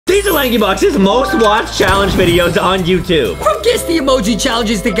These are LankyBox's most watched challenge videos on YouTube. From Guess the Emoji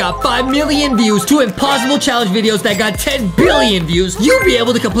challenges that got 5 million views to impossible challenge videos that got 10 billion views, you'll be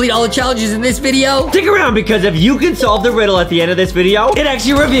able to complete all the challenges in this video. Stick around because if you can solve the riddle at the end of this video, it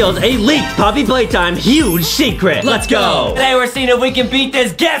actually reveals a leaked Poppy Playtime huge secret. Let's go. Today we're seeing if we can beat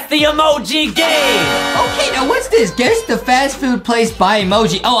this Guess the Emoji game. Okay, now what's this? Guess the fast food place by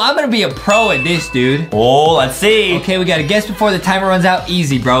emoji. Oh, I'm gonna be a pro at this, dude. Oh, let's see. Okay, we gotta guess before the timer runs out.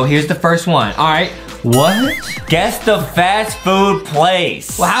 Easy, bro. Here's the first one. All right. What? Guess the fast food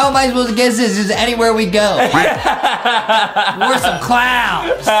place. Well, how am I supposed to guess this? Is anywhere we go? We're some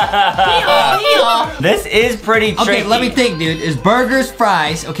clowns. This is pretty tricky. Okay, let me think, dude. Is burgers,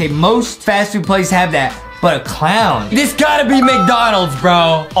 fries. Okay, most fast food places have that. But a clown. This gotta be McDonald's,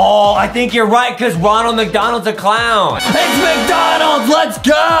 bro. Oh, I think you're right, because Ronald McDonald's a clown. It's McDonald's, let's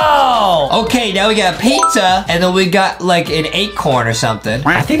go! Okay, now we got pizza, and then we got like an acorn or something.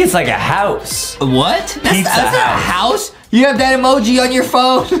 I think it's like a house. What? That's Pizza not a house? You have that emoji on your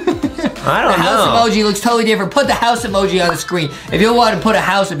phone? I don't know. The house emoji looks totally different. Put the house emoji on the screen. If you want to put a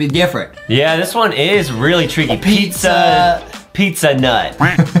house, it'd be different. Yeah, this one is really tricky. Pizza nut.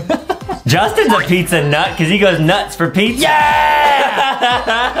 Justin's a pizza nut because he goes nuts for pizza. Yeah!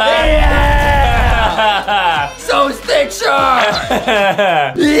 Yeah! So stick sharp!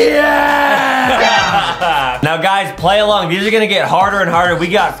 Yeah! Now guys, play along. These are gonna get harder and harder. We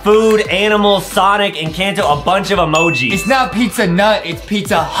got food, animals, Sonic, and Kanto, a bunch of emojis. It's not pizza nut, it's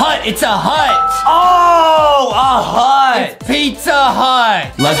Pizza Hut. It's a hut. Oh, a hut. It's Pizza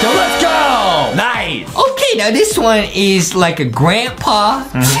Hut. Let's go, let's go. Nice. Okay, now this one is like a grandpa.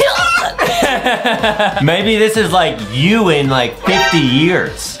 Maybe this is like you in like 50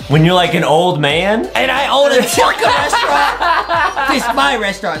 years. When you're like an old man. And I own a Tilka restaurant. This is my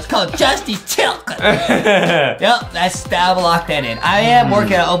restaurant. It's called Justy's Tilka. Yep, I'll lock that in. I am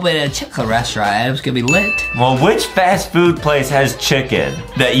working on opening a Tilka restaurant. It's gonna be lit. Well, which fast food place has chicken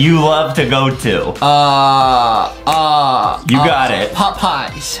that you love to go to? You got it.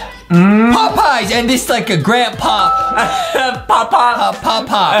 Popeyes. Popeyes, and this like a grandpa.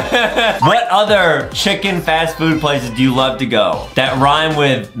 Papa. What other chicken fast food places do you love to go that rhyme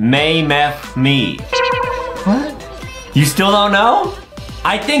with may, meth, me? What? You still don't know?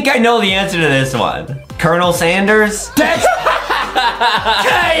 I think I know the answer to this one. Colonel Sanders? That's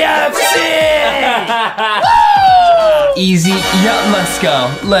KFC! Easy. Yep,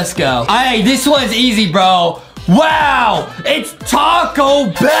 let's go. Hey, this one's easy, bro. Wow, it's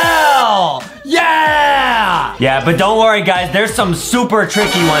Taco Bell! Yeah! Yeah, but don't worry, guys. There's some super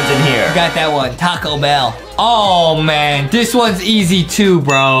tricky ones in here. Got that one, Taco Bell. Oh, man, this one's easy too,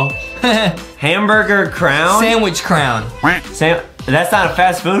 bro. Hamburger Crown? Sandwich Crown. That's not a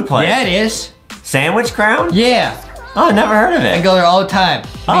fast food place. Yeah, it is. Sandwich Crown? Yeah. Oh, I never heard of it. I go there all the time.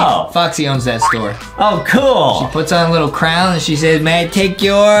 Oh. Foxy owns that store. Oh, cool. She puts on a little crown and she says, "May I take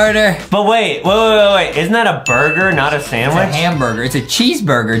your order?" But wait. Isn't that a burger, not a sandwich? It's a hamburger. It's a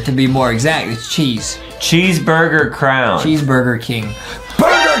cheeseburger, to be more exact. It's cheese. Cheeseburger Crown. Cheeseburger King.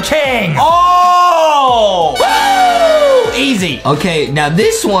 Burger King! Oh! Woo! Easy. Okay, now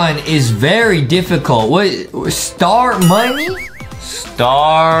this one is very difficult. What? Star money?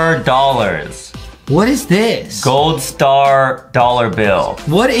 Star dollars. What is this? Gold star dollar bill.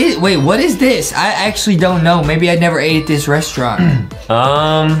 Wait, what is this? I actually don't know. Maybe I never ate at this restaurant.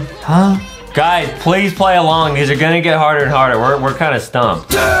 Huh? Guys, please play along. These are gonna get harder and harder. We're kind of stumped.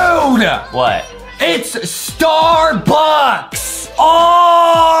 Dude! What? It's Starbucks!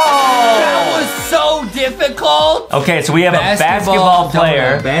 Oh! That was so difficult! Okay, so we have a basketball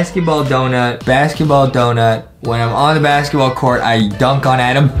player. Basketball donut. When I'm on the basketball court, I dunk on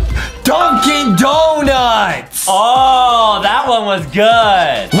Adam. Dunkin' Donuts! Oh, that one was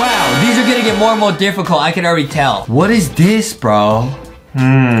good. Wow, these are gonna get more and more difficult. I can already tell. What is this, bro?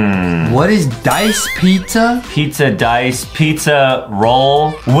 What is Dice Pizza? Pizza Dice, pizza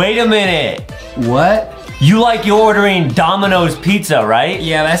roll. Wait a minute. What? You're ordering Domino's pizza, right?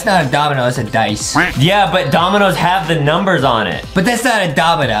 Yeah, that's not a domino, that's a dice. Yeah, but Domino's have the numbers on it. But that's not a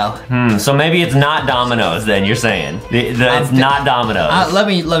domino. So maybe it's not Domino's then, you're saying. It's not Domino's. Let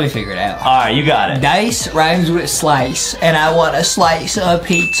me figure it out. All right, you got it. Dice rhymes with slice, and I want a slice of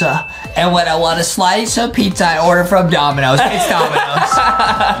pizza. And when I want a slice of pizza, I order from Domino's. It's Domino's.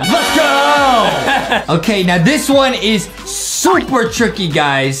 Let's go! Okay, now this one is super tricky,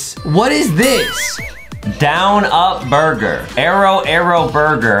 guys. What is this? Down up burger. Arrow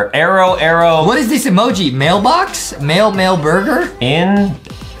burger. Arrow. What is this emoji? Mailbox? Mail burger? In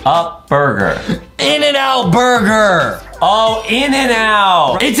up burger. In-N-Out burger. Oh,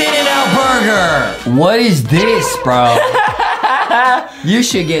 In-N-Out. It's In-N-Out burger. What is this, bro? You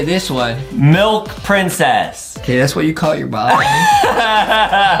should get this one. Milk princess. Okay, that's what you call your body. Man,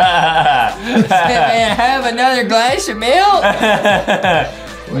 have another glass of milk.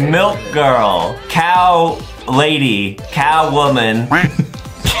 Milk girl. Cow lady. Cow woman.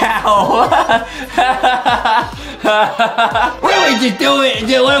 Cow. What are we just doing?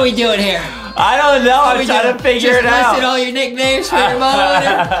 What are we doing here? I don't know. I'm trying to figure it out. Just listed all your nicknames for your mom.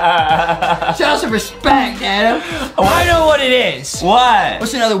 Show some respect, Adam. I know what it is. What?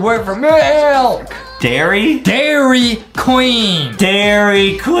 What's another word for milk? Dairy? Dairy Queen.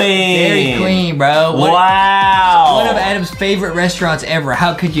 Dairy Queen. Dairy Queen, bro. Wow. One of Adam's favorite restaurants ever.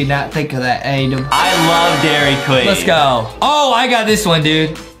 How could you not think of that, Adam? I love Dairy Queen. Let's go. Oh, I got this one,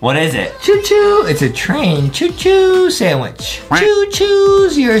 dude. What is it? Choo choo. It's a train. Choo choo sandwich. Choo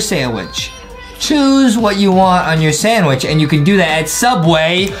choose your sandwich. Choose what you want on your sandwich, and you can do that at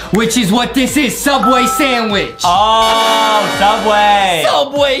Subway, which is what this is, Subway sandwich. Oh, Subway.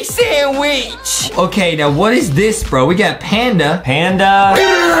 Subway sandwich. Okay, now what is this, bro? We got panda. Panda.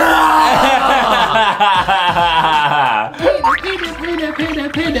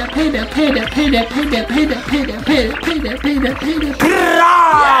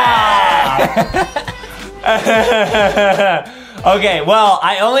 Okay, well,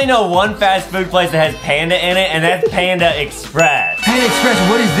 I only know one fast food place that has panda in it, and that's Panda Express. Panda Express,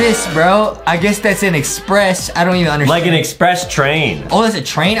 what is this, bro? I guess that's an express. I don't even understand. Like an express train. Oh, that's a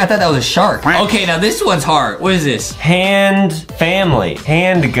train? I thought that was a shark. Okay, now this one's hard. What is this? Hand family.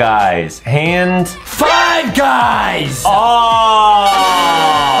 Hand guys. Hand. Five Guys! Oh!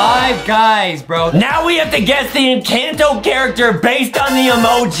 Five Guys, bro. Now we have to guess the Encanto character based on the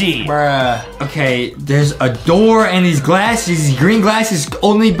emoji. Bruh. Okay, there's a door and these glasses. These green glasses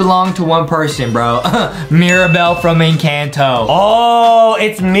only belong to one person, bro. Mirabelle from Encanto. Oh,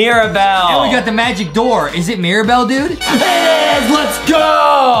 it's Mirabelle. And we got the magic door. Is it Mirabelle, dude? It is! Let's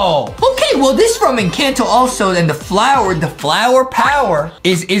go! Okay, well, this from Encanto also, and the flower power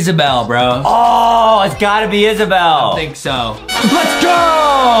is Isabelle, bro. Oh, it's gotta be Isabelle. I think so. Let's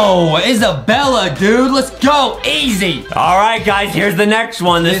go! Isabella, dude. Let's go. Easy. All right, guys, here's the next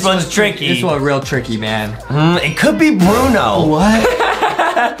one. This one's tricky. This one's real tricky, man. It could be Bruno. What?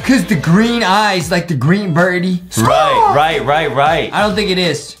 Because the green eyes, like the green birdie. Right. I don't think it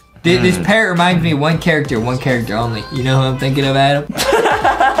is. This parrot reminds me of one character only. You know who I'm thinking of, Adam?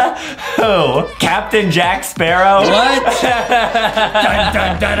 Who? Captain Jack Sparrow? What?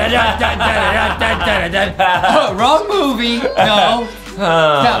 Wrong movie. No.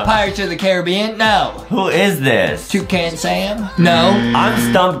 Not Pirates of the Caribbean. No. Who is this? Toucan Sam. No. I'm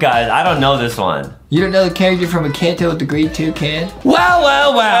stumped, guys. I don't know this one. You don't know the character from Encanto with the green toucan?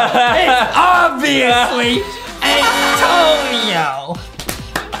 Well. It's obviously Antonio.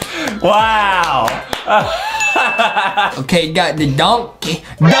 Wow. Okay, got the donkey,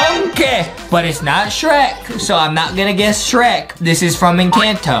 but it's not Shrek, so I'm not gonna guess Shrek. This is from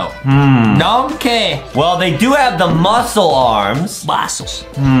Encanto. Donkey. Well, they do have the muscle arms. Muscles.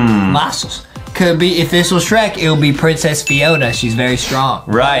 Muscles. Could be, if this was Shrek, it would be Princess Fiona. She's very strong.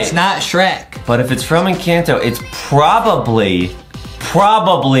 Right. But it's not Shrek. But if it's from Encanto, it's probably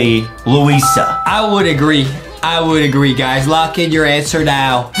Luisa. I would agree, guys. Lock in your answer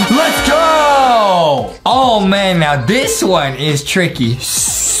now. Let's go! Oh, man, now this one is tricky.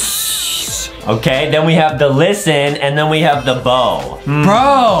 Okay, then we have the listen, and then we have the bow.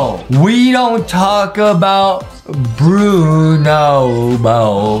 Bro, we don't talk about Bruno.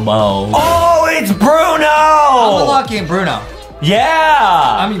 Oh, it's Bruno! I'm gonna lock in Bruno.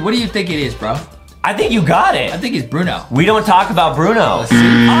 Yeah! I mean, what do you think it is, bro? I think you got it. I think it's Bruno. We don't talk about Bruno. Let's see.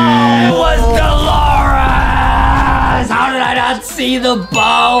 Oh, it was Dolores! How did I not see the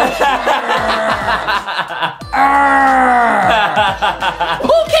bow?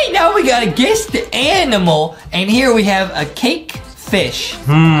 Okay, now we gotta guess the animal, and here we have a cake fish.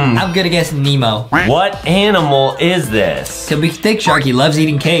 I'm gonna guess Nemo. What animal is this? Could be thick shark. He loves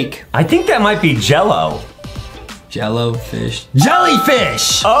eating cake. I think that might be Jello. Jellofish.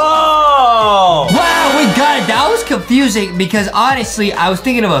 Jellyfish! Oh! Wow, we got it. That was confusing because honestly, I was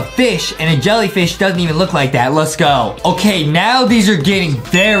thinking of a fish and a jellyfish doesn't even look like that. Let's go. Okay, now these are getting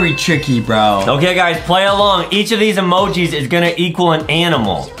very tricky, bro. Okay, guys, play along. Each of these emojis is gonna equal an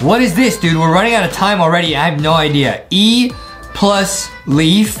animal. What is this, dude? We're running out of time already. I have no idea. E plus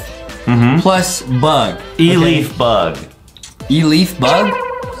leaf plus bug. E-leaf bug. E-leaf bug?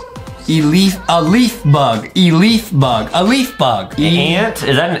 A leaf bug. A leaf bug. Ant?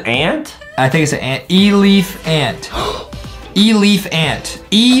 Is that an ant? I think it's an ant. E-leaf ant. E-leaf ant.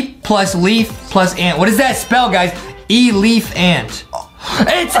 E plus leaf plus ant. What does that spell, guys? E-leaf ant.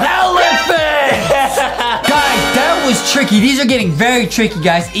 It's elephant! Guys, that was tricky. These are getting very tricky,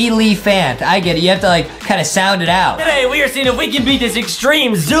 guys. Elephant. I get it. You have to, like, kind of sound it out. Today, we are seeing if we can beat this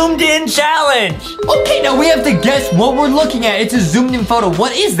extreme zoomed-in challenge. Okay, now we have to guess what we're looking at. It's a zoomed-in photo.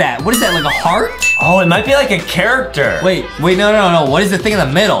 What is that? What is that, like a heart? Oh, it might be like a character. Wait, no. What is the thing in the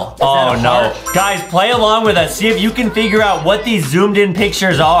middle? Oh, no. Guys, play along with us. See if you can figure out what these zoomed-in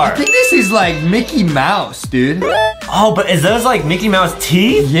pictures are. I think this is, like, Mickey Mouse, dude. Oh, but is those, like, Mickey Mouse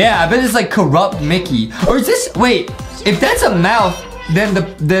teeth? Yeah, I bet it's, like, corrupt Mickey. Or is this... Wait, if that's a mouth... Then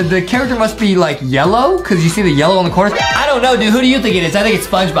the character must be like yellow, because you see the yellow on the corner. I don't know, dude. Who do you think it is? I think it's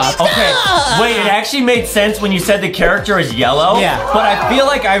SpongeBob. Okay, wait, it actually made sense when you said the character is yellow. Yeah. But I feel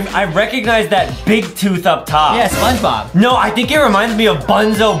like I recognize that big tooth up top. Yeah, SpongeBob. No, I think it reminds me of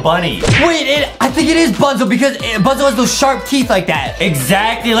Bunzo Bunny. Wait, I think it is Bunzo because Bunzo has those sharp teeth like that.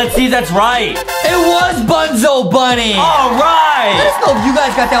 Exactly, let's see if that's right. It was Bunzo Bunny. All right. Let us know if you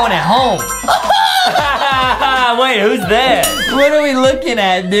guys got that one at home. Wait, who's this? What are we looking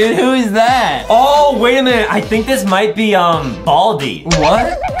at, dude? Who is that? Oh, wait a minute. I think this might be, Baldy.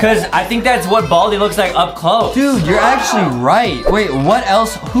 What? Because I think that's what Baldy looks like up close. Dude, you're actually right. Wait, what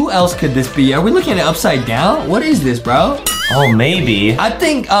else? Who else could this be? Are we looking at it upside down? What is this, bro? Oh, maybe. I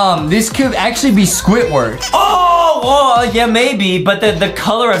think, this could actually be Squidward. Oh, yeah, maybe. But the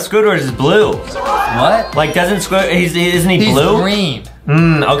color of Squidward is blue. What? Like, isn't he blue? He's green.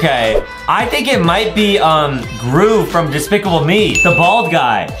 Okay. I think it might be, Gru from Despicable Me, the bald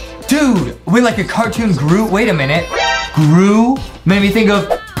guy. Dude, wait, like a cartoon Gru? Wait a minute. Gru made me think of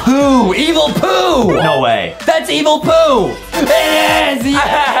Pooh, Evil Pooh. No way. That's Evil Pooh. It is,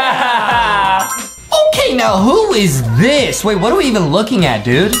 yeah. Okay, now who is this? Wait, what are we even looking at,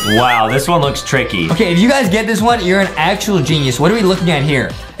 dude? Wow, this one looks tricky. Okay, if you guys get this one, you're an actual genius. What are we looking at here?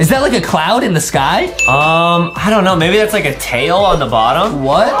 Is that like a cloud in the sky? I don't know. Maybe that's like a tail on the bottom.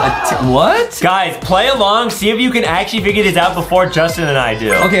 What? What? Guys, play along. See if you can actually figure this out before Justin and I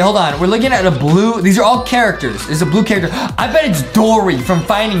do. Okay, hold on. We're looking at a blue. These are all characters. It's a blue character. I bet it's Dory from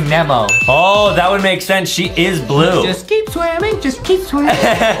Finding Nemo. Oh, that would make sense. She is blue. Just keep swimming. Just keep swimming.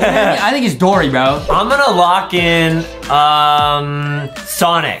 I think it's Dory, bro. I'm gonna lock in,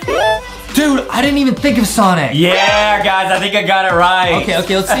 Sonic. Dude, I didn't even think of Sonic. Yeah, guys, I think I got it right. Okay,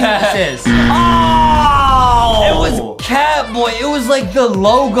 let's see what this is. Oh! It was Catboy. It was like the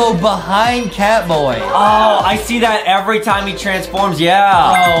logo behind Catboy. Oh, I see that every time he transforms,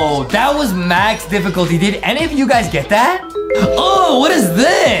 yeah. Oh, that was max difficulty. Did any of you guys get that? Oh, what is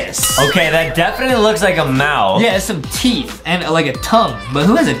this? Okay, that definitely looks like a mouth. Yeah, some teeth and like a tongue. But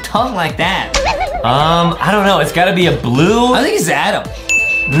who has a tongue like that? I don't know. It's gotta be a blue. I think it's Adam.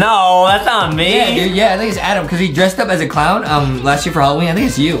 No, that's not me. Yeah, dude, I think it's Adam because he dressed up as a clown last year for Halloween. I think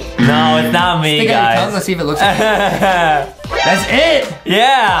it's you. No, it's not me, Stick out your tongue. Let's see if it looks like That's it.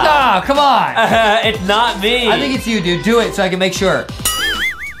 Yeah. No, come on. It's not me. I think it's you, dude. Do it so I can make sure.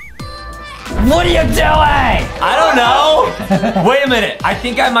 What are you doing? I don't know. Wait a minute. I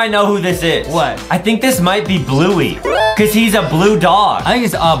think I might know who this is. What? I think this might be Bluey. Because he's a blue dog. I think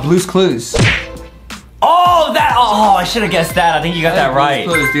it's Blue's Clues. Oh, I should have guessed that. I think you got that right.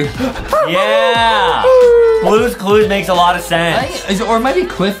 Blue's Clues, dude. Yeah. Blue's Clues makes a lot of sense. Or it might be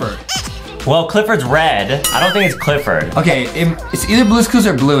Clifford. Well, Clifford's red. I don't think it's Clifford. Okay, it's either Blue's Clues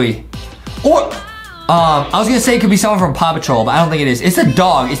or Bluey. Or, I was gonna say it could be someone from Paw Patrol, but I don't think it is. It's a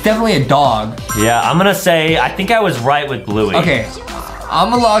dog. It's definitely a dog. Yeah, I'm gonna say, I think I was right with Bluey. Okay, I'm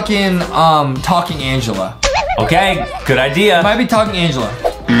gonna lock in, Talking Angela. Okay, good idea. It might be Talking Angela.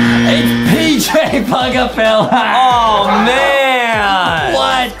 It's PJ Bugapilla. Oh, man.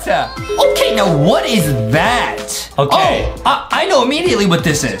 What? Okay, now what is that? Okay. Oh, I know immediately what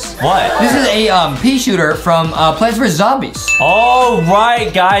this is. What? This is a pea shooter from Plants vs. Zombies. Oh,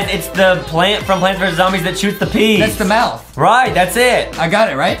 right, guys. It's the plant from Plants vs. Zombies that shoots the peas. That's the mouth. Right, that's it. I got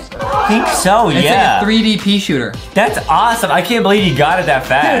it, right? I think so, it's yeah. It's like a 3D pea shooter. That's awesome. I can't believe you got it that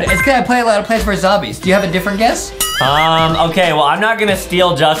fast. Dude, it's because I play a lot of Plants vs. Zombies. Do you have a different guess? Okay, well, I'm not gonna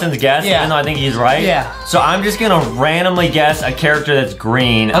steal Justin's guess, even though I think he's right. Yeah. So I'm just gonna randomly guess a character that's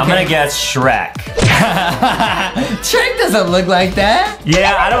green. Okay. I'm gonna guess Shrek. Shrek doesn't look like that.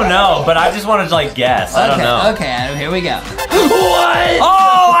 Yeah, I don't know, but I just wanted to, like, guess. I don't know. Okay, Adam, here we go. What?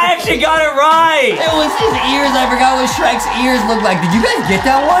 Oh, I actually got it right. It was his ears. I forgot what Shrek's ears looked like. Did you guys get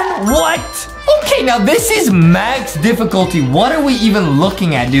that one? What? Okay, now this is max difficulty. What are we even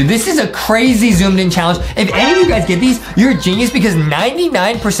looking at, dude? This is a crazy zoomed in challenge. If any of you guys get these, you're a genius because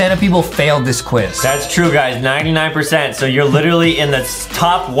 99% of people failed this quiz. That's true, guys, 99%. So you're literally in the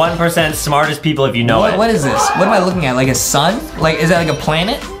top 1% smartest people if you know it. What is this? What am I looking at? Like a sun? Like, is that like a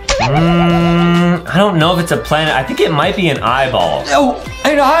planet? I don't know if it's a planet. I think it might be an eyeball. Oh,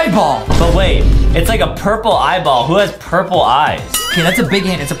 an eyeball. But wait, it's like a purple eyeball. Who has purple eyes? Okay, that's a big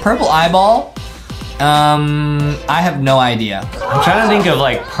hint. It's a purple eyeball. I have no idea. I'm trying to think of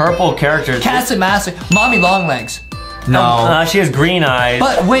like purple characters. Cassie Master, Mommy Longlegs. No. She has green eyes.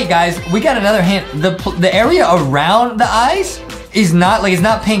 But wait, guys, we got another hint. The area around the eyes is not like, it's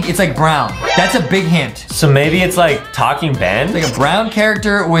not pink, it's like brown. That's a big hint. So maybe it's like Talking Ben? It's like a brown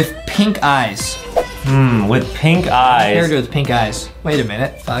character with pink eyes. With pink eyes. Character with pink eyes. Wait a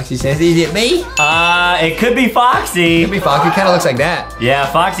minute. Foxy says, is it me? It could be Foxy. It could be Foxy. Kind of looks like that. Yeah,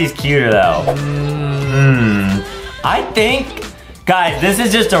 Foxy's cuter though. I think, guys, this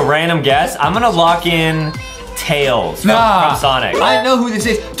is just a random guess. I'm gonna lock in Tails from Sonic. I know who this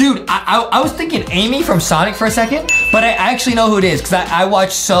is. Dude, I was thinking Amy from Sonic for a second, but I actually know who it is because I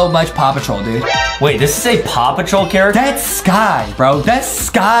watch so much Paw Patrol, dude. Wait, this is a Paw Patrol character? That's Sky, bro. That's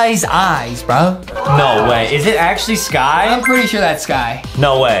Sky's eyes, bro. No way. Is it actually Sky? I'm pretty sure that's Sky.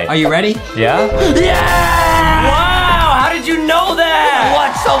 No way. Are you ready? Yeah? Yeah! Wow! How did you know that? I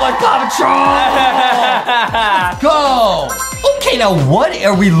watch so much Paw Patrol! Let's go! Okay, now what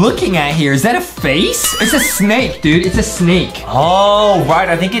are we looking at here? Is that a face? It's a snake, dude. It's a snake. Oh, right.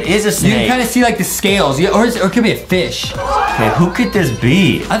 I think it is a snake. You can kind of see like the scales, yeah, or it could be a fish. Okay, who could this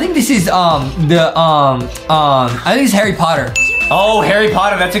be? I think this is I think it's Harry Potter. Oh, Harry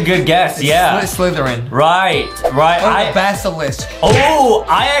Potter. That's a good guess. Yeah. Slytherin. Right. Or Basilisk. Oh,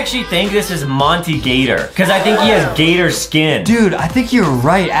 I actually think this is Monty Gator because I think he has gator skin. Dude, I think you're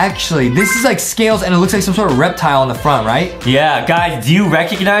right. Actually, this is like scales, and it looks like some sort of reptile on the front, right? Yeah, guys. Do you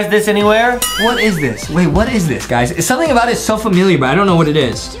recognize this anywhere? What is this? Wait, what is this, guys? It's something about it is so familiar, but I don't know what it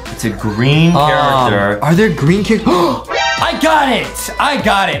is. It's a green character. Are there green characters? I got it! I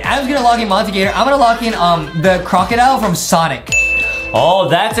got it. I was gonna lock in Monty Gator. I'm gonna lock in the crocodile from Sonic. Oh,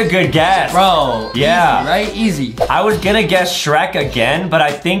 that's a good guess. Bro, yeah. Easy, right? Easy. I was gonna guess Shrek again, but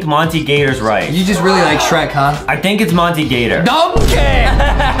I think Monty Gator's right. You just really like Shrek, huh? I think it's Monty Gator. Okay!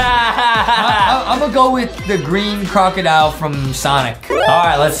 I'm gonna go with the green crocodile from Sonic. All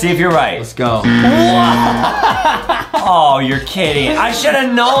right, let's see if you're right. Let's go. Oh, you're kidding. I should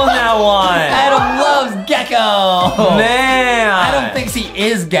have known that one. Adam loves Gecko. Man. Adam thinks he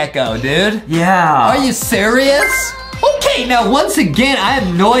is Gecko, dude. Yeah. Are you serious? Okay, now once again, I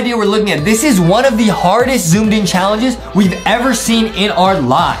have no idea what we're looking at. This is one of the hardest zoomed in challenges we've ever seen in our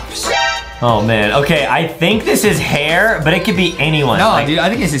lives. Oh man, okay, I think this is hair, but it could be anyone. No, dude, I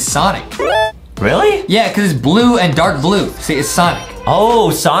think this is Sonic. Really? Yeah, because it's blue and dark blue. See, it's Sonic.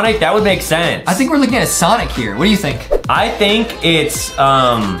 Oh, Sonic, that would make sense. I think we're looking at Sonic here. What do you think? I think it's,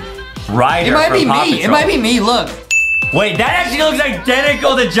 Ryder. It might be me. It might be me, look. Wait, that actually looks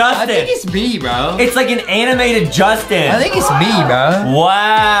identical to Justin. I think it's me, bro. It's like an animated Justin. I think it's me, bro.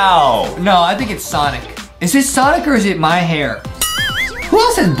 Wow. No, I think it's Sonic. Is this Sonic or is it my hair? Who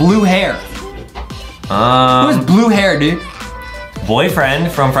else has blue hair? Who has blue hair, dude?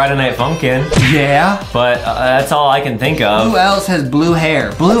 Boyfriend from Friday Night Funkin'. Yeah. But that's all I can think of. Who else has blue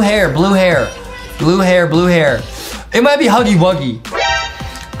hair? Blue hair, blue hair. Blue hair, blue hair. It might be Huggy Wuggy.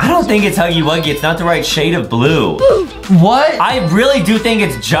 I don't think it's Huggy Wuggy. It's not the right shade of blue. What? I really do think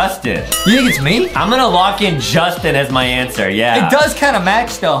it's Justin. You think it's me? I'm gonna lock in Justin as my answer, yeah. It does kind of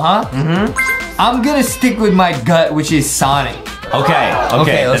match though, huh? Mm-hmm. I'm gonna stick with my gut, which is Sonic. Okay,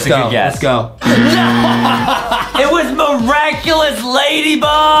 let's that's go. a good guess. Let's go. It was Miraculous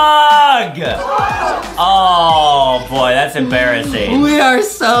Ladybug! Oh boy, that's embarrassing. We are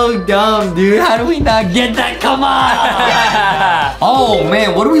so dumb, dude. How do we not get that? Come on! Oh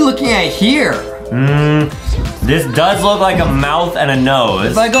man, what are we looking at here? This does look like a mouth and a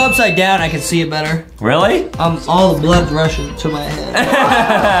nose. If I go upside down, I can see it better. Really? All the blood's rushing to my head.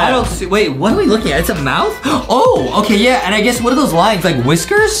 I don't see. Wait, what are we looking at? It's a mouth? Oh, okay, yeah. And I guess what are those lines? Like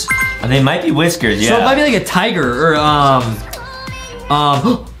whiskers? They might be whiskers, yeah. So it might be like a tiger or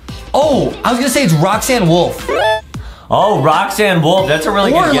Oh, I was gonna say it's Roxanne Wolf. Oh, Roxanne Wolf. That's a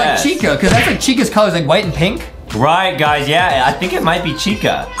really good guess. Or like Chica, because that's like Chica's colors, like white and pink. Right, guys. Yeah, I think it might be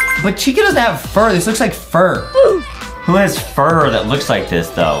Chica. But Chica doesn't have fur. This looks like fur. Who has fur that looks like this,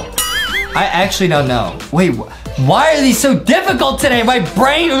 though? I actually don't know. Wait, why are these so difficult today? My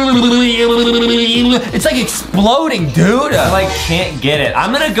brain, it's like exploding, dude. I like can't get it.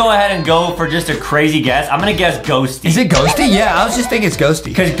 I'm gonna go ahead and go for just a crazy guess. I'm gonna guess Ghosty. Is it Ghosty? Yeah, I was just thinking it's Ghosty.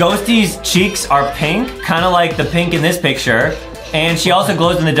 Because Ghosty's cheeks are pink, kind of like the pink in this picture. And she also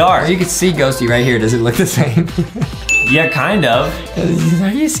glows in the dark. You can see Ghosty right here. Does it look the same? Yeah, kind of. Are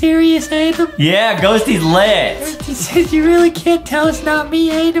you serious, Adam? Yeah, Ghosty's lit. He says you really can't tell it's not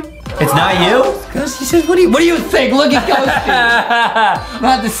me, Adam. It's not you? Ghosty says, what do you think? Look at Ghosty.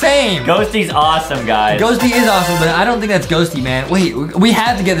 Not the same. Ghosty's awesome, guys. Ghosty is awesome, but I don't think that's Ghosty, man. Wait, we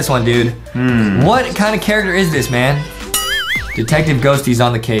have to get this one, dude. What kind of character is this, man? Detective Ghosty's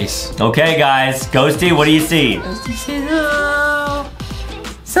on the case. Okay, guys. Ghosty, what do you see? Ghosty says, oh,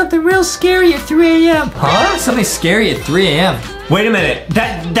 something real scary at 3 a.m. Huh? Something scary at 3 a.m. Wait a minute.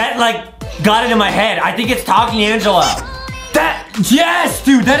 That like got it in my head. I think it's Talking Angela. Yes,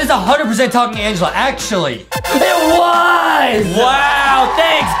 dude, that is 100% Talking Angela, actually. It was! Wow,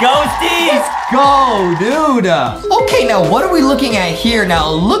 thanks, Ghosty! Let's go, dude. Okay, now what are we looking at here?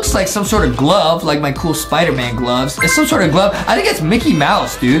 Now, it looks like some sort of glove, like my cool Spider-Man gloves. It's some sort of glove. I think it's Mickey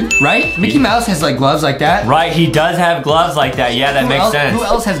Mouse, dude, right? Mickey Mouse has like gloves like that. Right, he does have gloves like that. Yeah, that makes sense. Who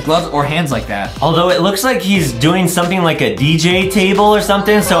else has gloves or hands like that? Although it looks like he's doing something like a DJ table or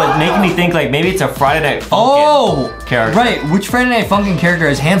something, so it's making me think like maybe it's a Friday Night Funkin' character. Right, which Friday Night Funkin' character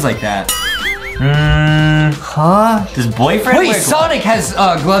has hands like that? Huh? Does Boyfriend wear gloves? Sonic has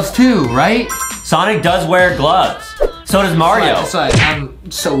gloves too, right? Sonic does wear gloves. So does Mario. That's right.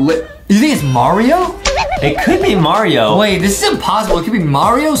 I'm so lit. You think it's Mario? It could be Mario. Wait, this is impossible. It could be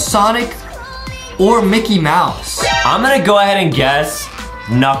Mario, Sonic, or Mickey Mouse. I'm gonna go ahead and guess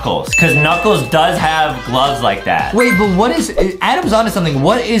Knuckles, because Knuckles does have gloves like that. Wait, but what is, Adam's onto something.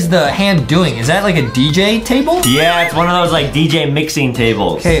 What is the hand doing? Is that like a DJ table? Yeah, it's one of those like DJ mixing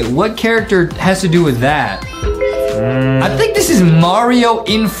tables. Okay, what character has to do with that? I think this is Mario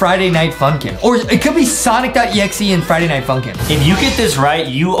in Friday Night Funkin'. Or it could be Sonic.exe in Friday Night Funkin'. If you get this right,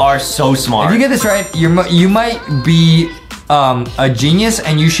 you are so smart. If you get this right, you might be a genius,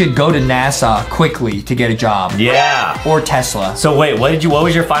 and you should go to NASA quickly to get a job. Yeah. Or Tesla. So wait, what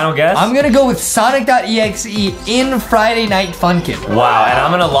was your final guess? I'm gonna go with Sonic.exe in Friday Night Funkin'. Wow, and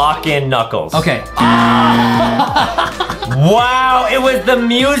I'm gonna lock in Knuckles. Okay. Wow, it was the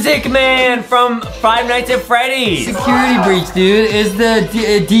Music Man from Five Nights at Freddy's. Security breach, dude, is the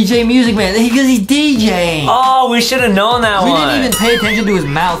DJ Music Man, because he's DJing. Oh, we should have known that one. We didn't even pay attention to his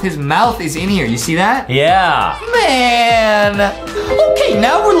mouth. His mouth is in here, you see that? Yeah. Man. Okay,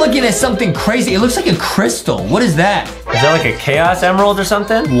 now we're looking at something crazy. It looks like a crystal. What is that? Is that like a Chaos Emerald or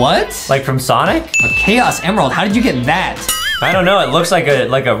something? What? Like from Sonic? A Chaos Emerald? How did you get that? I don't know. It looks like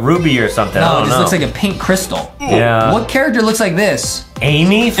a ruby or something. No, it just looks like a pink crystal. Yeah. What character looks like this?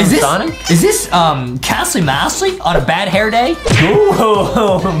 Amy from Sonic? Is this Cassie Mosley on a bad hair day?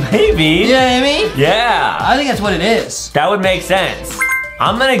 Ooh, maybe. You know what I mean? Yeah. I think that's what it is. That would make sense.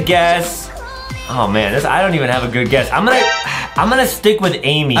 I'm gonna guess. Oh man, I don't even have a good guess. I'm gonna stick with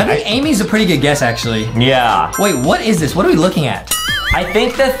Amy. I think Amy's a pretty good guess, actually. Yeah. Wait, what is this? What are we looking at? I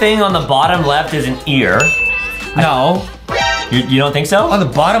think the thing on the bottom left is an ear. No. You don't think so? On the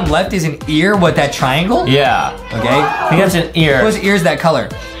bottom left is an ear. What, that triangle? Yeah. Okay. I think that's an ear. Whose ear is that color?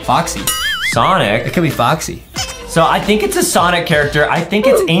 Foxy. Sonic? It could be Foxy. So I think it's a Sonic character. I think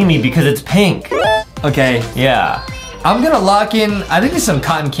it's Amy because it's pink. Okay. Yeah. I'm gonna lock in, I think it's some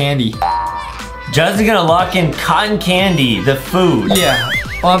cotton candy. Judd's gonna lock in cotton candy, the food. Yeah.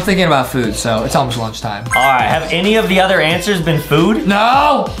 Well, I'm thinking about food, so it's almost lunchtime. All right, have any of the other answers been food?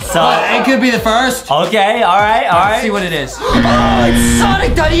 No! So but it could be the first. Okay, all right. Let's see what it is. Oh, it's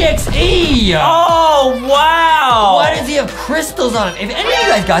Sonic.exe! Oh, wow! Why does he have crystals on it? If any of you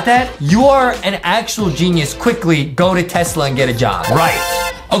guys got that, you are an actual genius. Quickly, go to Tesla and get a job. Right.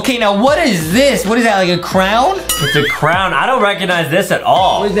 Okay, now what is this? What is that, like a crown? It's a crown. I don't recognize this at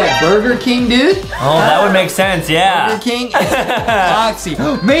all. What is that, Burger King, dude? Oh, that would make sense, yeah. Burger King? It's Foxy.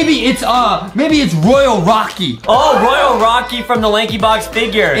 Maybe it's Royal Rocky. Oh, Royal Rocky from the LankyBox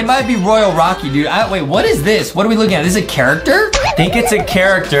figure. It might be Royal Rocky, dude. Wait, what is this? What are we looking at? This is a character? I think it's a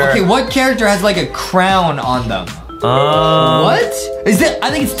character. Okay, what character has like a crown on them? What? Is it?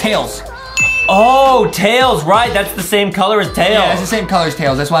 I think it's Tails. Oh, Tails, right. That's the same color as Tails. Yeah, it's the same color as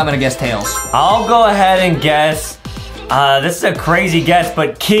Tails. That's why I'm gonna guess Tails. I'll go ahead and guess. This is a crazy guess,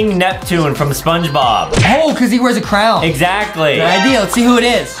 but King Neptune from SpongeBob. Oh, because he wears a crown. Exactly. Good idea. Let's see who it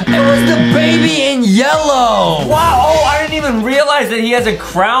is. It was the baby in yellow. Wow. Oh, I didn't even realize that he has a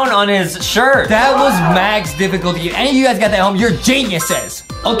crown on his shirt. That was max difficulty. If any of you guys got that at home, you're geniuses.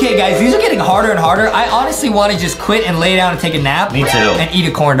 Okay, guys, these are getting harder and harder. I honestly want to just quit and lay down and take a nap. Me too. And eat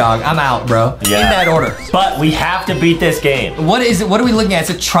a corn dog. I'm out, bro. Yeah. In that order. But we have to beat this game. What is it? What are we looking at?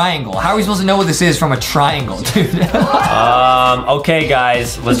 It's a triangle. How are we supposed to know what this is from a triangle, dude? Okay,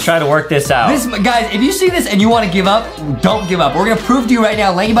 guys, let's try to work this out. Guys, if you see this and you want to give up, don't give up. We're gonna prove to you right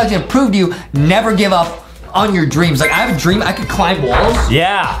now. LankyBox is gonna prove to you, never give up on your dreams. Like, I have a dream I could climb walls.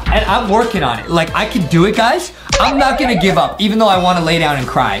 Yeah. And I'm working on it. Like, I could do it, guys. I'm not gonna give up, even though I want to lay down and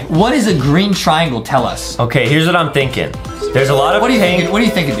cry. What does a green triangle tell us? Okay, here's what I'm thinking. There's a lot of What are you pink. thinking? What are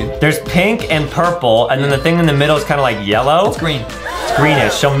you thinking, dude? There's pink and purple, and then the thing in the middle is kind of like yellow. It's green. It's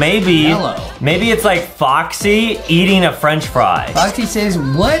greenish. So maybe it's like Foxy eating a French fry. Foxy says,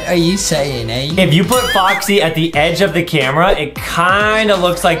 what are you saying, eh? If you put Foxy at the edge of the camera, it kind of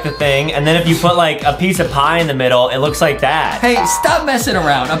looks like the thing. And then if you put like a piece of pie in the middle, it looks like that. Hey, stop messing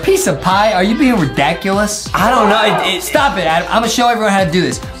around. A piece of pie? Are you being ridiculous? I don't know. Stop it, Adam. I'm gonna show everyone how to do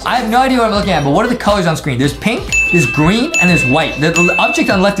this. I have no idea what I'm looking at, but what are the colors on screen? There's pink, there's green, and there's white. The object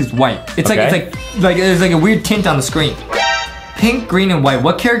on the left is white. It's like there's like a weird tint on the screen. Pink, green, and white.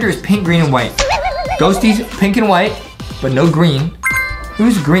 What character is pink, green, and white? Ghosties, pink and white, but no green.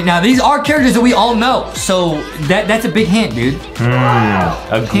 Who's green? Now these are characters that we all know, so that's a big hint, dude.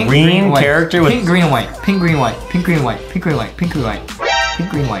 A pink, green character with pink, green, and white. Pink, green, white. Pink, green, white. Pink, green, white. Pink, green, white.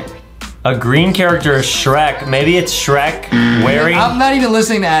 Pink, green, white. A green character is Shrek. Maybe it's Shrek wearing. I'm not even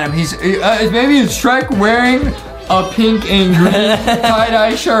listening to Adam. He's maybe it's Shrek wearing a pink and green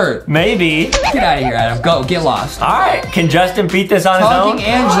tie-dye shirt. Maybe. Get out of here, Adam. Go, get lost. All right, can Justin beat this on his own? Talking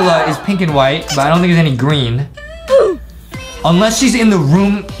Angela is pink and white, but I don't think there's any green. Unless she's in the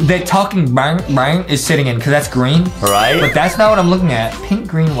room that Talking Bang is sitting in, because that's green. Right. But that's not what I'm looking at. Pink,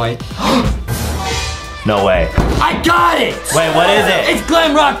 green, white. No way. I got it! Wait, what is it? It's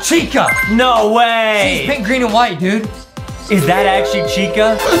Glam Rock Chica. No way. She's pink, green, and white, dude. Is that actually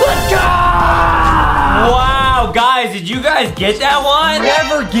Chica? Let's go! Wow, guys, did you guys get that one?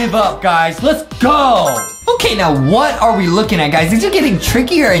 Never give up, guys. Let's go. Okay, now what are we looking at, guys? These are getting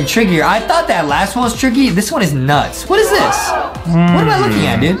trickier and trickier. I thought that last one was tricky. This one is nuts. What is this? What am I looking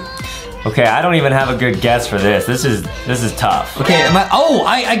at, dude? Okay, I don't even have a good guess for this. This is tough. Okay,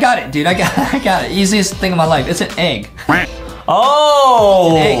 I got it, dude. I got it. Easiest thing of my life. It's an egg.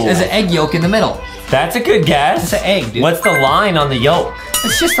 Oh! It's an egg. There's an egg yolk in the middle. That's a good guess. It's an egg, dude. What's the line on the yolk?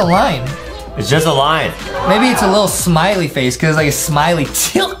 It's just a line. It's just a line. Maybe it's a little smiley face because it's like a smiley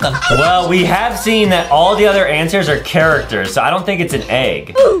tilka. Well, we have seen that all the other answers are characters, so I don't think it's an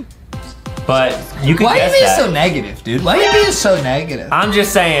egg. But you can guess that. Why are you being so negative, dude? Why are you being so negative? I'm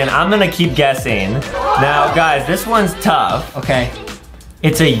just saying, I'm gonna keep guessing. Now, guys, this one's tough. Okay.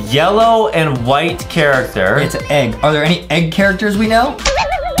 It's a yellow and white character. It's an egg. Are there any egg characters we know?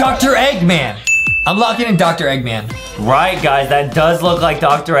 Dr. Eggman. I'm locking in Dr. Eggman. Right, guys, that does look like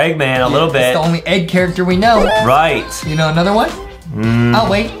Dr. Eggman a little bit. It's the only egg character we know. Right. You know another one? I'll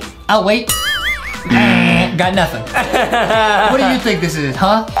wait. Got nothing. What do you think this is,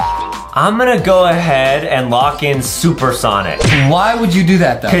 huh? I'm gonna go ahead and lock in Supersonic. Why would you do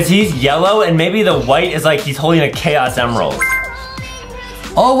that, though? Because he's yellow and maybe the white is like he's holding a Chaos Emerald.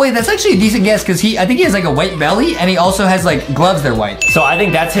 Oh wait, that's actually a decent guess because I think he has like a white belly and he also has like gloves that are white. So I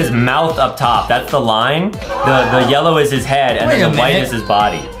think that's his mouth up top. That's the line. The yellow is his head and then the white is his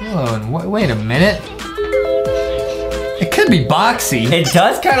body. Oh, wait a minute. It could be Boxy. It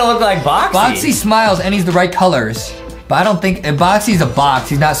does kind of look like Boxy. Boxy smiles and he's the right colors. But I don't think, Boxy's a box,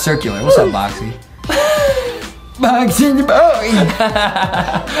 he's not circular. What's up, Boxy? Boxy the boy.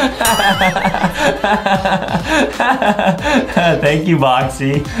 Thank you,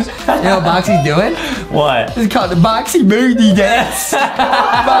 Boxy. You know what Boxy's doing? What? It's called the Boxy Booty dance.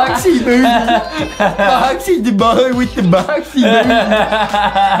 Boxy Booty. Boxy the boy with the Boxy Booty.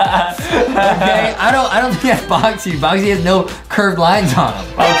 Okay, I don't think that's Boxy. Boxy has no curved lines on him.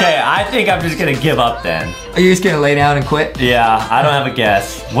 Okay, I think I'm just gonna give up then. Are you just gonna lay down and quit? Yeah, I don't have a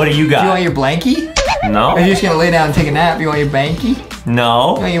guess. What do you got? Do you want your blankie? No. Are you just gonna lay down and take a nap? You want your banky?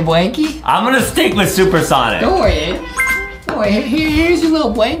 No. You want your blankie? I'm gonna stick with Supersonic. Don't worry, Ed. Don't worry. Here's your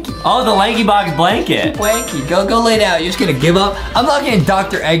little blankie. Oh, the LankyBox blanket. Blankie. Go lay down. You're just gonna give up? I'm locking in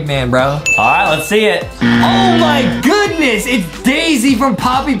Dr. Eggman, bro. All right, let's see it. Oh my goodness! It's Daisy from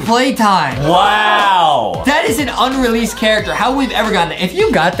Poppy Playtime. Wow. That is an unreleased character. How we've ever gotten that? If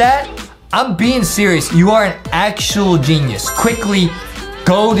you got that, I'm being serious. You are an actual genius. Quickly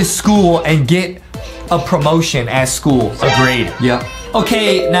go to school and get a promotion at school. Agreed. Yep.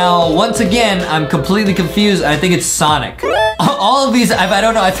 Okay, now once again, I'm completely confused. I think it's Sonic. All of these, if I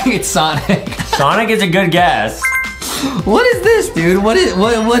don't know, I think it's Sonic. Sonic is a good guess. What is this, dude? What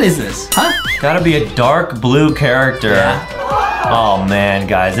is this? Huh? Gotta be a dark blue character. Yeah. Oh man,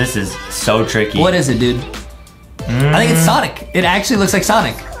 guys, this is so tricky. What is it, dude? I think it's Sonic. It actually looks like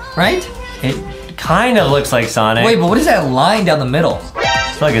Sonic, right? It kind of looks like Sonic. Wait, but what is that line down the middle?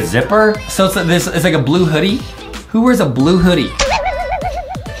 It's like a zipper? So it's like a blue hoodie? Who wears a blue hoodie?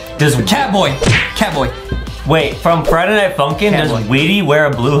 Does Catboy. Catboy. Wait, from Friday Night Funkin', does Wheatie wear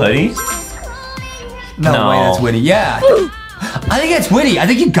a blue hoodie? No way, that's witty. Yeah. I think that's witty. I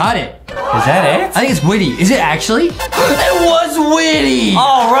think you got it. Is that it? I think it's witty. Is it actually? It was witty.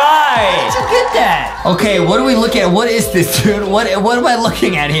 All right. How'd you get that? Okay, what do we look at? What is this, dude? What am I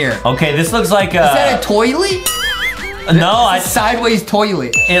looking at here? Okay, this looks like a... Is that a toilet? No, it's a sideways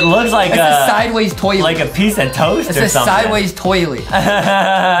toilet. It looks like a sideways toilet. Like a piece of toast or something. It's a sideways toilet.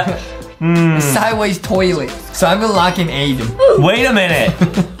 A sideways toilet. So I'm gonna lock in Aiden. Wait a minute.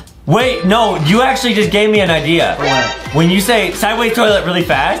 Wait, no, you actually just gave me an idea. What? When you say sideways toilet really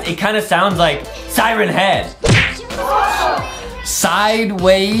fast, it kind of sounds like siren head.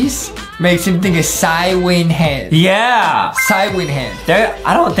 Sideways makes him think of Siren head. Yeah. Siren head.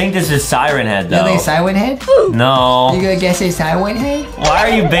 I don't think this is siren head though. You think Siren head? No. You gonna guess it's Siren head? Why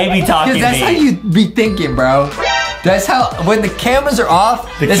are you baby talking me? Because that's how you be thinking, bro. That's how, when the cameras are off,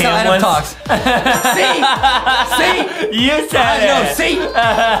 that's how Adam talks. See? You said No, see? When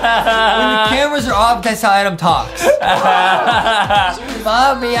the cameras are off, that's how Adam talks.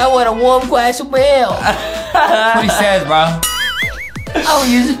 Mommy, I want a warm glass of milk. That's what he says, bro. I'll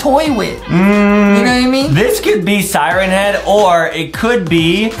use a toilet. You know what I mean? This could be Siren Head, or it could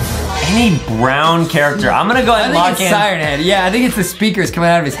be any brown character. I'm gonna go ahead and lock in. Siren Head. Yeah, I think it's the speakers coming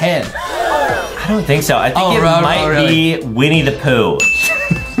out of his head. I don't think so. I think it might be Winnie the Pooh.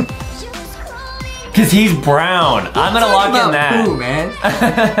 Cause he's brown. I'm gonna lock in that. Pooh, man.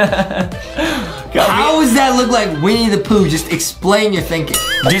 How does that look like Winnie the Pooh? Just explain your thinking.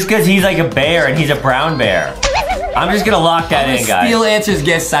 Just cause he's like a bear and he's a brown bear. I'm just gonna lock that in, guys. Steal answers,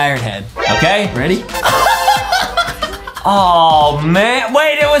 guess Siren Head. Okay. Ready? Oh man,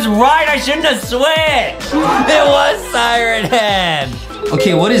 wait, it was right. I shouldn't have switched. It was Siren Head.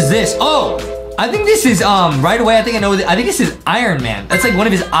 Okay, what is this? Oh, I think this is, right away, I think I know, I think this is Iron Man. That's like one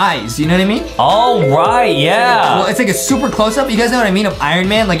of his eyes, you know what I mean? All right, yeah. Well, it's like a super close-up. You guys know what I mean of Iron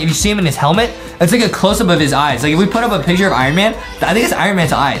Man? Like if you see him in his helmet, it's like a close-up of his eyes. Like if we put up a picture of Iron Man, I think it's Iron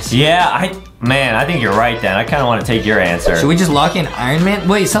Man's eyes. Yeah, man, I think you're right then. I kind of want to take your answer. Should we just lock in Iron Man?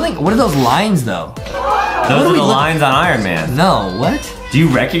 Wait, what are those lines though? Those are the lines on Iron Man. No, what? Do you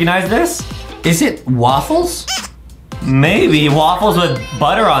recognize this? Is it waffles? Maybe waffles with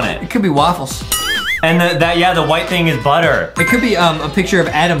butter on it. It could be waffles. And the white thing is butter. It could be a picture of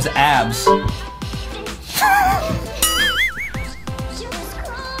Adam's abs.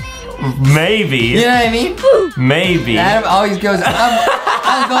 Maybe. You know what I mean? Maybe. Adam always goes,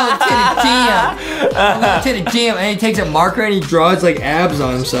 I'm going to the gym. I'm going to the gym. And he takes a marker and he draws like abs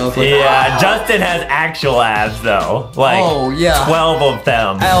on himself. Like, yeah, Justin has actual abs though. Like 12 of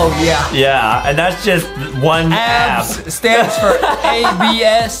them. Oh yeah. Yeah, and that's just one abs ab. Stands for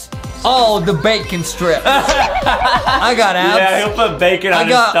ABS. All the bacon strips. I got abs. Yeah, he'll put bacon on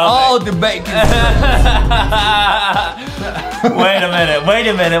his stomach. I got all the bacon strips.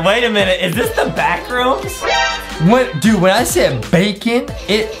 Wait a minute. Is this the back rooms? Dude, when I said bacon,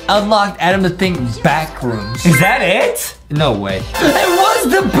 it unlocked Adam to think back rooms. Is that it? No way. It was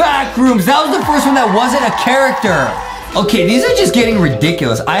the back rooms. That was the first one that wasn't a character. Okay, these are just getting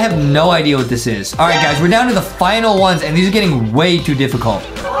ridiculous. I have no idea what this is. All right, guys, we're down to the final ones, and these are getting way too difficult.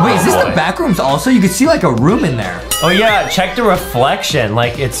 Wait, is this the back rooms also? You can see like a room in there. Oh yeah, check the reflection.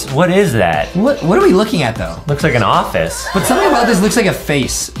 Like what is that? What are we looking at though? Looks like an office. But something about this looks like a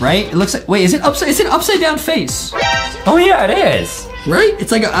face, right? It looks like, wait, is it upside? It's an upside down face. Oh yeah, it is. Right?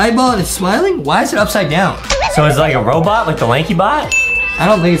 It's like an eyeball and it's smiling? Why is it upside down? So it's like a robot, like the LankyBot? I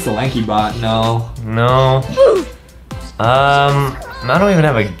don't think it's the LankyBot, no. No. I don't even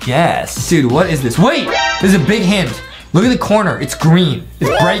have a guess. Dude, what is this? Wait, there's a big hint. Look at the corner, it's green. It's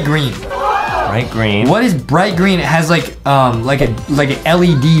bright green. Bright green? What is bright green? It has like an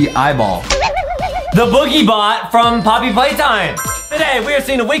LED eyeball. The Boogie Bot from Poppy Playtime. Today, we are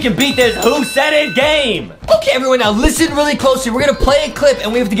seeing if we can beat this Who Said It game. Okay, everyone, now listen really closely. We're gonna play a clip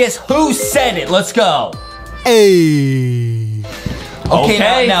and we have to guess who said it. Let's go. Hey.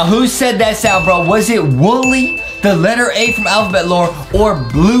 Okay. Now who said that sound, bro? Was it Wooly, the letter A from Alphabet Lore, or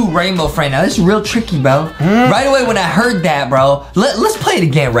Blue Rainbow Friend? Now this is real tricky, bro. Right away when I heard that, bro, let's play it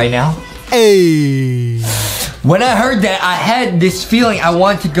again right now. Hey. When I heard that, I had this feeling I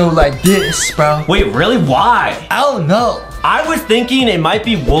wanted to go like this, bro. Wait, really? Why? I don't know. I was thinking it might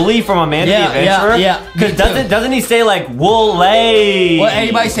be Wooly from Amanda the Adventurer. Yeah. Because doesn't he say like Wooly? Well,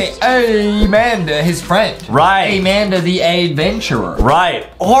 anybody say Amanda, his friend. Right. Amanda the Adventurer. Right.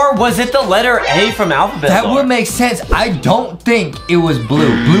 Or was it the letter A from Alphabet That Lore? would make sense. I don't think it was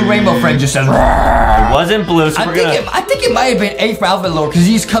Blue. Blue Rainbow Friend just says. It wasn't Blue, so I think it might have been A from Alphabet Lore because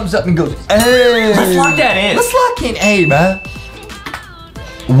he just comes up and goes, hey. Let's lock that in. Let's lock in A,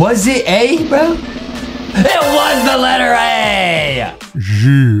 bro. Was it A, bro? It was the letter A! Yeah.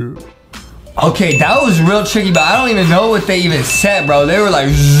 Okay, that was real tricky, but I don't even know what they even said, bro. They were like...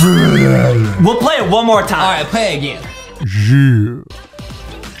 We'll play it one more time. All right, play it again. Yeah.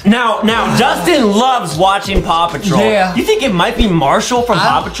 Now, Justin loves watching Paw Patrol. Yeah. You think it might be Marshall from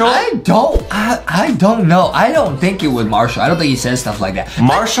Paw Patrol? I don't know. I don't think it was Marshall. I don't think he says stuff like that.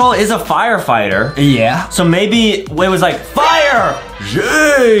 Marshall is a firefighter. Yeah. So maybe it was like, fire,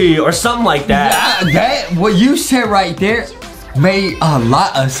 yay, or something like that. That what you said right there made a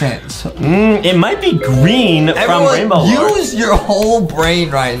lot of sense. It might be green from Rainbow Lord. Use your whole brain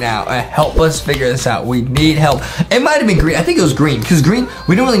right now and help us figure this out. We need help. It might have been green. I think it was green. Because green,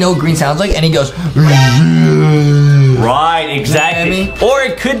 we don't really know what green sounds like. And he goes... Right, exactly. You know what I mean? Or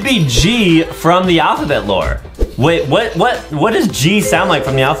it could be G from the alphabet lore. Wait, what does G sound like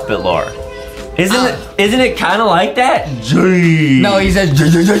from the alphabet lore? Isn't it kind of like that? G. No, he says...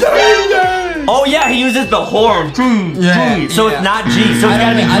 Oh yeah, he uses the horn. Yeah, so it's not G, so it's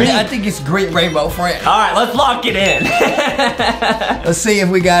gotta be green. I think it's green rainbow friend. All right, let's lock it in. Let's see if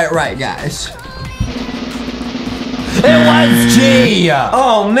we got it right, guys. It was G.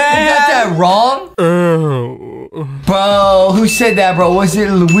 Oh man, You got that wrong? Bro, who said that, bro? Was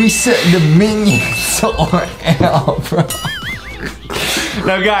it Louisa the Minions or L, bro?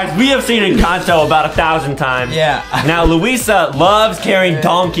 Now guys, we have seen Encanto about 1,000 times. Yeah. Now Louisa loves carrying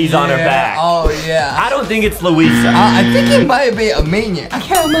donkeys on her back. Oh yeah. I don't think it's Louisa. I think it might be a minion. I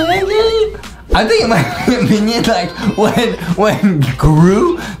can't imagine. I think it might be a minion, like when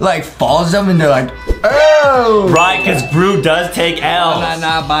Gru like falls them and they're like, oh. Right, because Gru does take L's.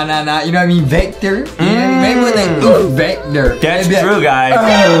 Banana. You know what I mean? Vector. You know, maybe when they Vector. That's like, true, guys.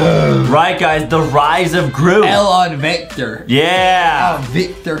 Right, guys, the rise of Gru. L on Vector. Yeah. Oh,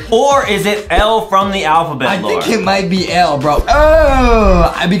 Victor. Or is it L from the alphabet lore? I think it might be L, bro.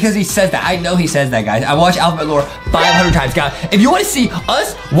 Oh, because he says that. I know he says that, guys. I watched Alphabet Lore 500 times, guys. If you want to see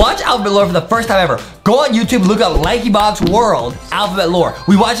us watch Alphabet Lore for the first time ever, go on YouTube, look up LankyBox World Alphabet Lore.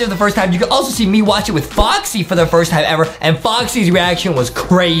 We watched it for the first time. You can also see me watch it with Foxy for the first time ever, and Foxy's reaction was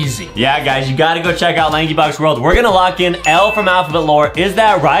crazy. Yeah, guys, you gotta go check out LankyBox World. We're gonna lock in L from Alphabet Lore. Is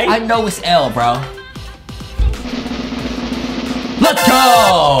that right? I know it's L, bro. Let's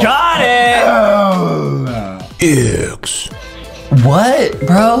go! Got it! X. What,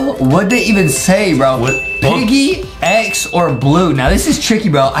 bro? What'd they even say, bro? What? Piggy, X, or Blue? Now, this is tricky,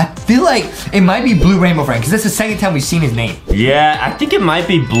 bro. I feel like it might be Blue Rainbow Friend, because that's the second time we've seen his name. Yeah, I think it might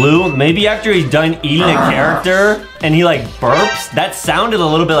be Blue. Maybe after he's done eating a character and he like burps. That sounded a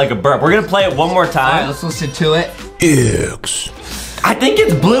little bit like a burp. We're gonna play it one more All time. right, let's listen to it. X. I think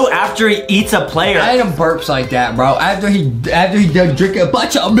it's Blue after he eats a player. I him burps like that, bro. After he done drinking a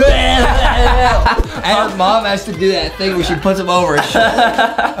bunch of and his mom has to do that thing where she puts him over and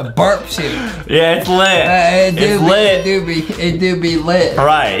burps him. Yeah, it's lit. It do be lit.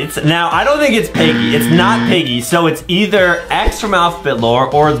 Right. Now, I don't think it's Piggy. It's not Piggy, so it's either X from Alphabet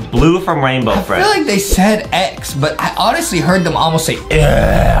Lore or it's Blue from Rainbow I Friend. feel like they said X, but I honestly heard them almost say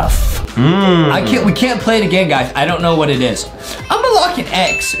F. We can't play it again, guys. I don't know what it is. I'm gonna lock in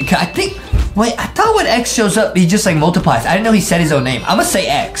X. I think. Wait, I thought when X shows up, he just like multiplies. I didn't know he said his own name. I'm gonna say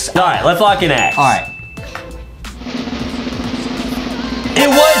X. All right, let's lock in X. All right. It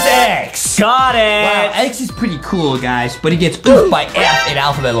was X. Got it. Wow, X is pretty cool, guys, but he gets oofed by F in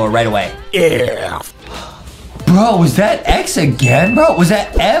Alphabet Lore right away. F. Bro, was that X again, bro? Was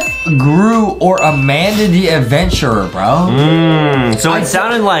that F, Gru, or Amanda the Adventurer, bro? So it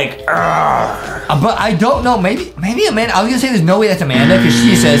sounded like, But I don't know. Maybe Amanda. I was gonna say there's no way that's Amanda because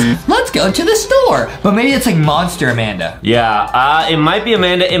she says, "Let's go to the store." But maybe it's like Monster Amanda. yeah, it might be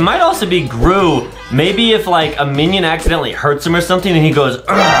Amanda. It might also be Gru. Maybe if like a minion accidentally hurts him or something and he goes,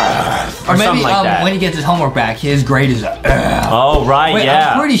 or maybe something like that. when he gets his homework back, his grade is a F. Oh, right, Wait,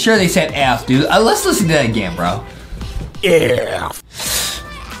 yeah. I'm pretty sure they said F, dude. Let's listen to that again, bro. F.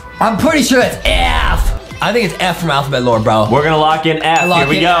 I'm pretty sure it's F. I think it's F from Alphabet Lore, bro. We're gonna lock in F. Here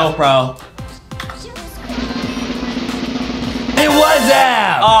we go. F, bro. It was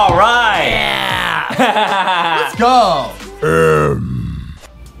F. All right. Yeah. Let's go.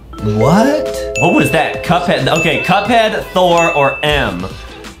 What? What was that? Cuphead. Okay, Cuphead, Thor, or M.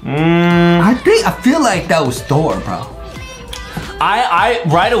 I feel like that was Thor, bro. I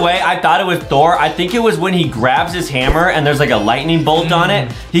right away I thought it was Thor. I think it was when he grabs his hammer and there's like a lightning bolt on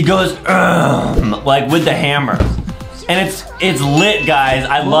it. He goes like with the hammer, and it's lit, guys.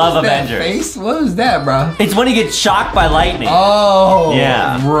 I love Avengers. Face? What was that, bro? It's when he gets shocked by lightning. Oh,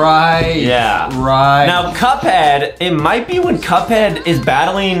 Yeah. right. Yeah. Right. Now Cuphead, it might be when Cuphead is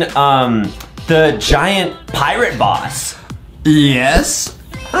battling the giant pirate boss. yes.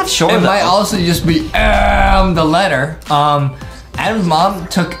 I'm not sure. It though. might also just be the letter. Adam's mom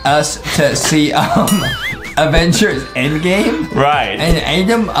took us to see Avengers Endgame. Right. And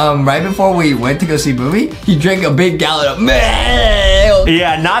Adam, right before we went to go see the movie, he drank a big gallon of milk.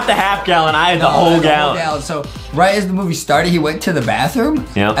 Yeah, not the half gallon. I had the whole gallon. So right as the movie started, he went to the bathroom.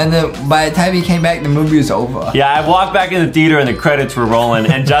 Yep. And then by the time he came back, the movie was over. Yeah, I walked back in the theater and the credits were rolling,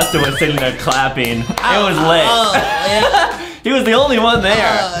 and Justin was sitting there clapping. It was lit. Yeah. He was the only one there.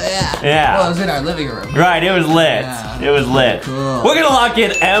 Yeah. Yeah. Well, it was in our living room. Right, it was lit. Yeah. It was lit. Cool. We're gonna lock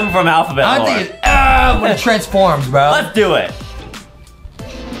in M from Alphabet I Lore. think it's when it transforms, bro. Let's do it.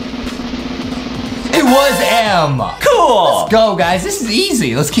 It was M. Cool. Let's go, guys. This is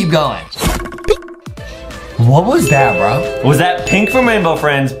easy. Let's keep going. What was that, bro? Was that Pink from Rainbow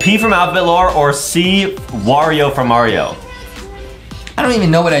Friends, P from Alphabet Lore, or C, Wario from Mario? I don't even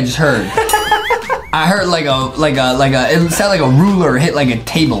know what I just heard. I heard like a, it sounded like a ruler hit like a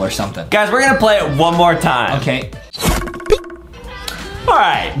table or something. Guys, we're gonna play it one more time. Okay. All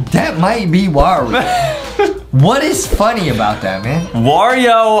right. That might be Wario. What is funny about that, man?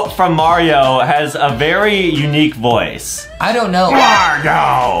 Wario from Mario has a very unique voice. I don't know.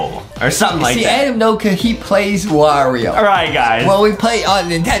 Mario! Or something like See, that. Adam know cause he plays Wario. All right, guys. Well, we play on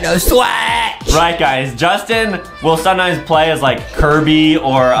Nintendo Switch. Right, guys. Justin will sometimes play as like Kirby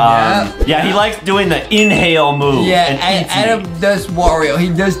or yeah, he likes doing the inhale move. Yeah, and Adam does Wario. He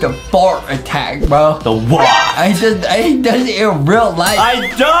does the fart attack, bro. the what? He does it in real life. I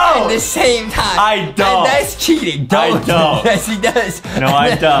At don't. the same time. I don't. And that's cheating. Don't. I don't. Yes, he does. No,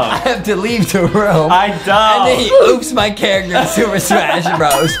 I don't. I have to leave the room. I don't. And then he oops my character in Super Smash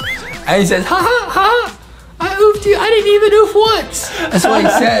Bros. And he says, ha ha ha. I oofed you. I didn't even oof once. That's what he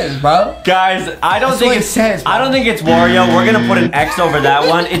says, bro. Guys, I don't think it's I don't think it's Wario. We're gonna put an X over that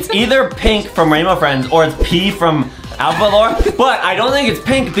one. It's either Pink from Rainbow Friends or it's P from Alphabet Lore. But I don't think it's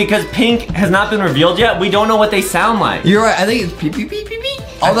Pink because Pink has not been revealed yet. We don't know what they sound like. You're right. I think it's P P P P P.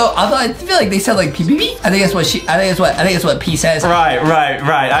 Although I feel like they sound like P P P. I think that's what P says. Right.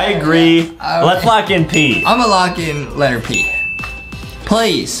 I agree. Okay. Let's lock in P. I'm gonna lock in letter P.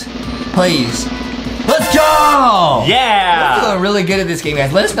 Please. Let's go! Yeah. I'm feeling really good at this game,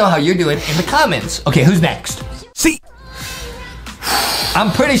 guys. Let us know how you're doing in the comments. Okay, who's next? C.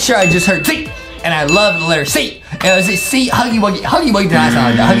 I'm pretty sure I just heard C, and I love the letter C. And it was a C, Huggy Wuggy. Huggy Wuggy did not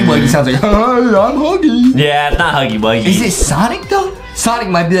sound like that. Huggy Wuggy sounds like, hi, I'm Huggy. Yeah, it's not Huggy Wuggy. Is it Sonic though? Sonic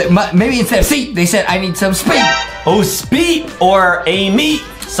might be like, maybe instead of C, they said I need some speed. Oh, Speed or Amy,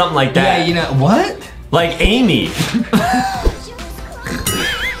 something like that. Yeah, you know what? Like Amy.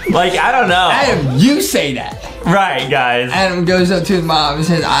 Like, I don't know. Adam, you say that. Right, guys. Adam goes up to his mom and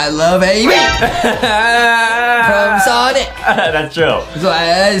says, I love Amy from Sonic. That's true. So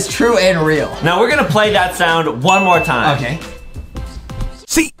that is true and real. Now we're gonna play that sound one more time. Okay.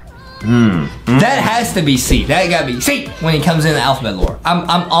 C. That has to be C. That gotta be C when he comes in the Alphabet Lore.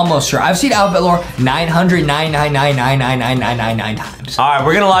 I'm almost sure. I've seen Alphabet Lore 999,999,999 times. All right,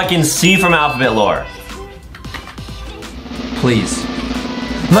 we're gonna lock in C from Alphabet Lore. Please.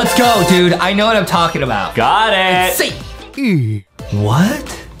 Let's go, dude. I know what I'm talking about. Got it. C. E.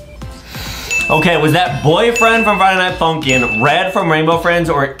 What? Okay, was that Boyfriend from Friday Night Funkin', Red from Rainbow Friends,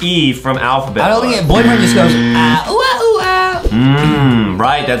 or E from Alphabet I don't Lore? think boyfriend just goes, ah, ooh, ah, ooh, ah.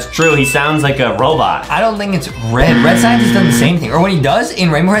 Right, that's true. He sounds like a robot. I don't think it's Red. Red Scientist does the same thing. Or when he does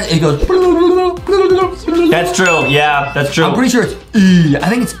in Rainbow Friends, it goes. That's true. Yeah, that's true. I'm pretty sure it's E. I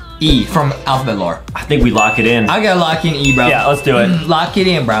think it's E from Alphabet Lore. I think we lock it in. I gotta lock in E, bro. Yeah, let's do it. Lock it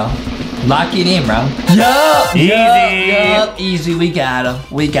in, bro. Lock it in, bro. Yup. Easy. Yup. Easy. We got him.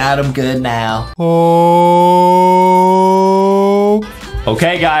 We got him good now. O.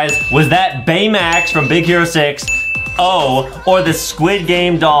 Okay, guys, was that Baymax from Big Hero 6, O, or the Squid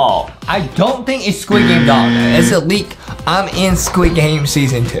Game doll? I don't think it's Squid Game doll. It's a leak. I'm in Squid Game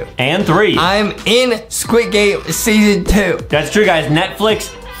season 2. And 3. I'm in Squid Game season 2. That's true, guys. Netflix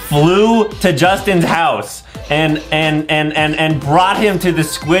flew to Justin's house and brought him to the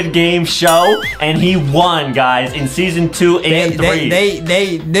Squid Game show, and he won, guys, in season 2 and 3.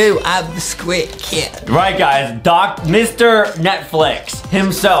 They knew I'm the Squid Kid. Right, guys. Mr. Netflix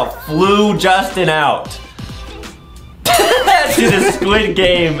himself flew Justin out to the Squid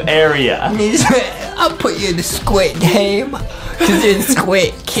Game area. I'll put you in the Squid Game because you're the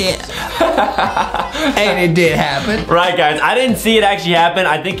Squid Kid. And it did happen. Right, guys. I didn't see it actually happen.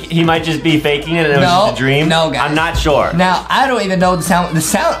 I think he might just be faking it and it was just a dream. No, guys. I'm not sure. Now, I don't even know the sound. The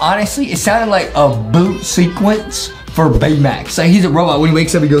sound, honestly, it sounded like a boot sequence for Baymax. Like he's a robot. When he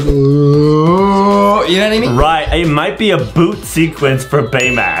wakes up, he goes, "Whoa." You know what I mean? Right. It might be a boot sequence for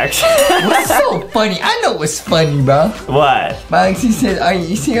Baymax. What's so funny? I know what's funny, bro. What? Maxie said, "Are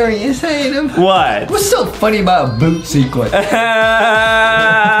you serious, Adam?" What? What's so funny about a boot sequence?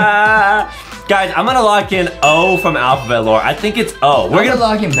 Guys, I'm gonna lock in O from Alphabet Lore. I think it's O. We're gonna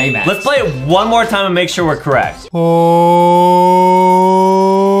lock in Baymax. Let's play it one more time and make sure we're correct. Oh.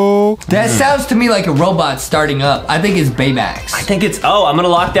 That sounds to me like a robot starting up. I think it's Baymax. I think it's O. I'm gonna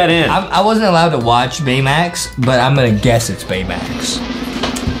lock that in. I wasn't allowed to watch Baymax, but I'm gonna guess it's Baymax.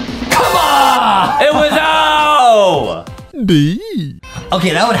 Come on! It was O! D.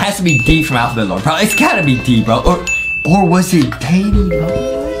 Okay, that one has to be D from Alphabet Lore, bro. It's gotta be D, bro. Or was it Katie,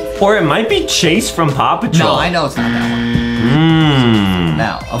 bro? Or it might be Chase from Paw Patrol. No, I know it's not that one.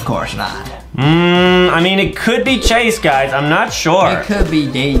 No, of course not. I mean, it could be Chase, guys. I'm not sure. It could be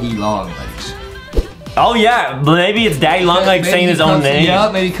Daddy Longlegs. Oh, yeah. Maybe it's Daddy Longlegs saying his own name. Yeah,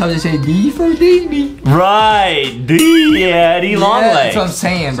 maybe he comes and say D for Daddy. Right. Daddy Longlegs. That's what I'm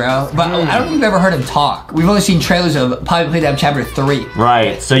saying, bro. But I don't think we've ever heard him talk. We've only seen trailers of probably played that chapter 3.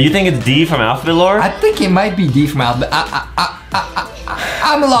 Right. So you think it's D from Alphabet Lore? I think it might be D from Alphabet.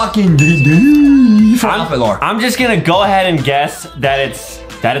 I'm locking D from Alphabet Lore. I'm just gonna go ahead and guess that it's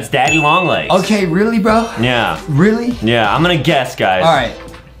Daddy Longlegs. Okay, really, bro? Yeah. Really? Yeah, I'm gonna guess, guys. All right.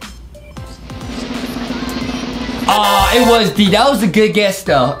 Oh, it was D. That was a good guess,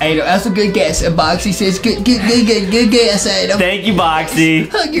 though. Adam, that's a good guess. And Boxy says, good guess, Adam. Thank you, Boxy.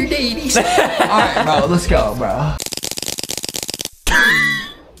 Hug your daddies. All right, bro, let's go, bro.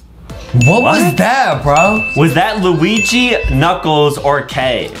 What was that, bro? Was that Luigi, Knuckles, or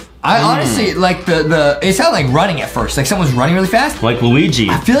K? I honestly, like, it sounded like running at first. Like someone's running really fast. Like Luigi.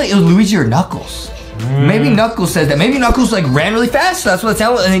 I feel like it was Luigi or Knuckles. Maybe Knuckles says that. Maybe Knuckles, like, ran really fast, so that's what it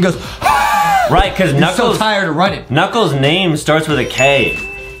sounded like. And then he goes, right, because Knuckles... so tired of running. Knuckles' name starts with a K.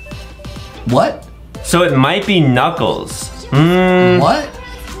 What? So it might be Knuckles. What?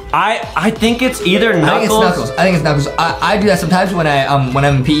 I think it's either Knuckles. I think it's Knuckles. I do that sometimes when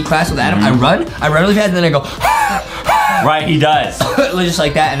I'm in PE class with Adam. I run really fast, and then I go. Right, he does. Just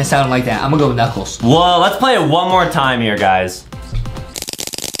like that, and it sounded like that. I'm gonna go with Knuckles. Well, let's play it one more time here, guys.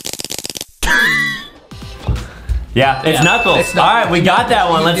 Yeah, it's Knuckles. It's All right, we got that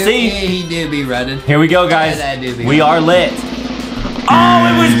one. Let's see. He do be running. Here we go, guys. Yeah, We are lit. Oh,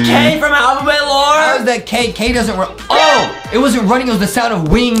 it was K from Alphabet Lore. How is that K? K doesn't run. Oh, it wasn't running. It was the sound of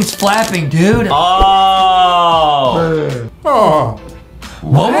wings flapping, dude. Oh.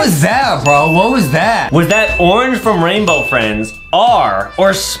 What was that, bro? What was that? Was that Orange from Rainbow Friends, R,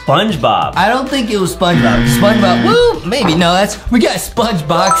 or SpongeBob? I don't think it was SpongeBob. SpongeBob, woo, maybe. No, we got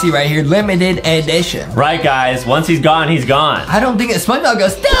SpongeBoxy right here, limited edition. Right, guys. Once he's gone, he's gone. I don't think it's SpongeBob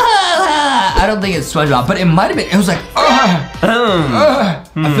goes, I don't think it's SpongeBob, but it might have been. It was like, I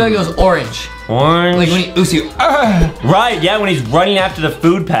feel like it was Orange. Orange. Like when he Uzi, Right, yeah, when he's running after the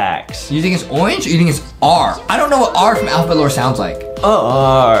food packs. You think it's Orange or you think it's R? I don't know what R from Alphabet Lore sounds like.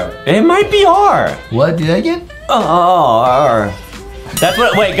 R. It might be R. What? Do that again? R. That's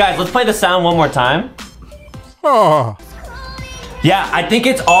what, wait, guys, let's play the sound one more time. Oh. Yeah, I think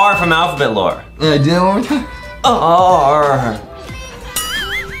it's R from Alphabet Lore. Do that one more time? R.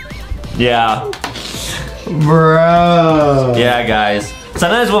 Yeah. Bro. Yeah, guys.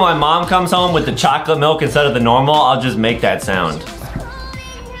 Sometimes when my mom comes home with the chocolate milk instead of the normal, I'll just make that sound.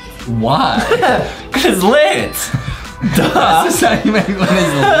 Why? Cause it's lit. Duh. That's the sound you make when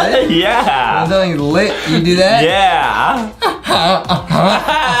it's lit? Yeah. When something's lit, you do that? Yeah.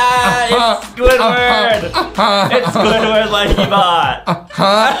 It's Squidward. It's Squidward LankyBot.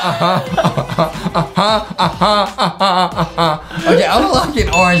 Okay, I'm locking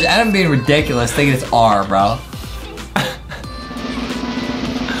Orange. Adam being ridiculous, thinking it's R, bro.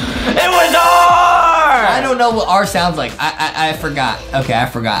 It was R! I don't know what R sounds like. I forgot. Okay, I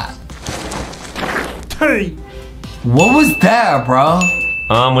forgot. T. What was that, bro?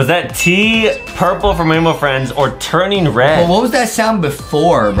 Was that T, Purple from Rainbow Friends, or Turning Red? Well, what was that sound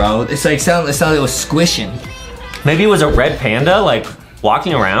before, bro? It sounded like it was squishing. Maybe it was a red panda, like,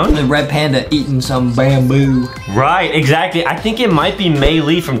 walking around? The red panda eating some bamboo. Right, exactly. I think it might be Mei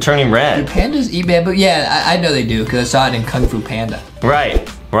Li from Turning Do Red. pandas eat bamboo? Yeah, I know they do, because I saw it in Kung Fu Panda. Right.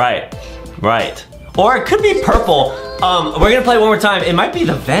 Or it could be Purple. We're gonna play one more time. It might be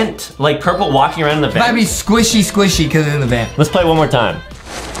the vent, like Purple walking around in the It vent. might be squishy because it's in the vent. Let's play one more time.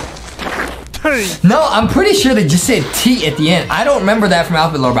 T. No, I'm pretty sure they just said T at the end. I don't remember that from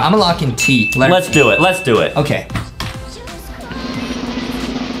Alphabet Lore, but I'm gonna lock in T. Let's do it. Let's do it. Okay.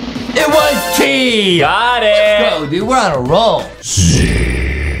 It was T! Got it. Go, dude, we're on a roll.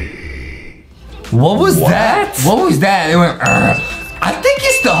 What was that? What was that? It went, I think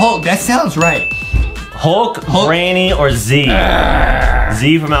it's the Hulk. That sounds right. Hulk, Granny, or Z?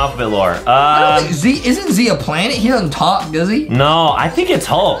 Z from Alphabet Lore. I don't think Z, isn't Z a planet? He doesn't talk, does he? No, I think it's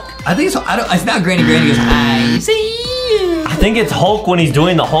Hulk. I think it's, it's not Granny. Granny goes, I see you. I think it's Hulk when he's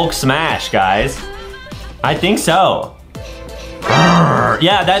doing the Hulk smash, guys. I think so.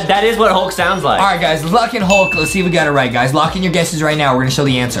 Yeah, that is what Hulk sounds like. All right, guys, lock in Hulk. Let's see if we got it right, guys. Lock in your guesses right now. We're gonna show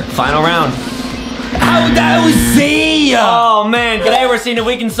the answer. Final round. Oh, that was Z! Oh man, today we're seeing if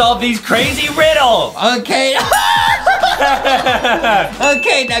we can solve these crazy riddles. Okay.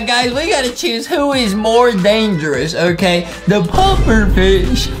 Okay, now guys, we gotta choose who is more dangerous, okay? The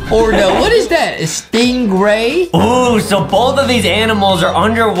pufferfish or the, what is that, a stingray? Ooh, so both of these animals are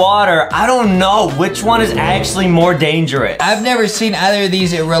underwater. I don't know which one is actually more dangerous. I've never seen either of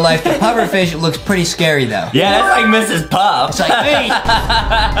these in real life. The pufferfish looks pretty scary though. Yeah, that's like Mrs. Puff. It's like, hey,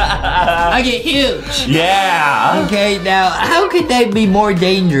 I get huge. Yeah. Okay, now, how could that be more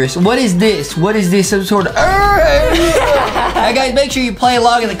dangerous? What is this? What is this, some sort of... Now guys, make sure you play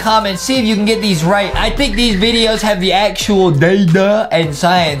along in the comments, see if you can get these right. I think these videos have the actual data and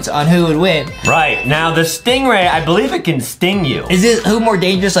science on who would win. Right, now the stingray, I believe it can sting you. Is it who more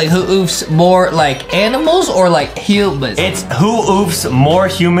dangerous, like who oofs more like animals or like humans? It's who oofs more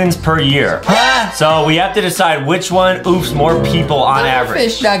humans per year. Huh? So we have to decide which one oofs more people on average.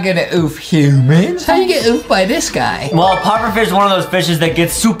 Fish not gonna oof humans. How you get oofed by this guy? Well, pufferfish is one of those fishes that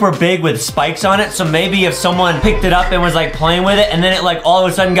gets super big with spikes on it, so maybe if someone picked it up and was like playing with it and then it like all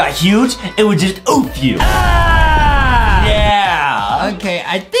of a sudden got huge, it would just oof you. Ah! Yeah. Okay,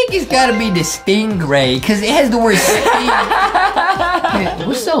 I think it's gotta be the stingray because it has the word sting.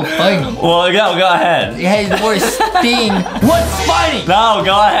 What's so funny? Well, go ahead. It has the word sting. What's funny? No,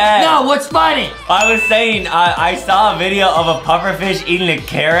 go ahead. No, what's funny? I was saying, I saw a video of a pufferfish eating a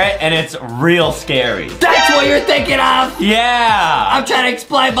carrot and it's real scary. That's what you're thinking of? Yeah. I'm trying to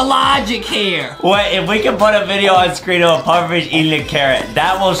explain my logic here. Wait, if we can put a video on screen of a pufferfish eating a carrot,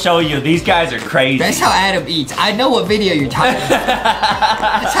 that will show you these guys are crazy. That's how Adam eats. I know what video you're talking about.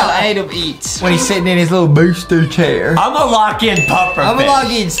 That's how Adam eats. When he's sitting in his little booster chair. I'm gonna lock in pufferfish. I'm gonna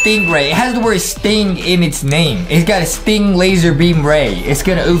log in stingray. It has the word sting in its name. It's got a sting laser beam ray. It's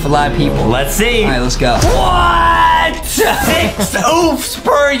gonna oof a lot of people. Let's see. All right, let's go. What? 6 oofs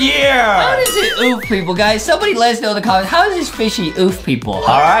per year. How does it oof people, guys? Somebody let us know in the comments. How does this fishy oof people?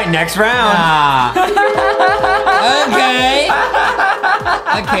 All right, next round. Okay.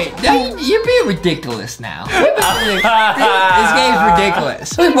 Okay, now you're being ridiculous now. This game's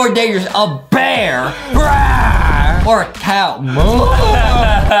ridiculous. Who's more dangerous, a bear or a cow?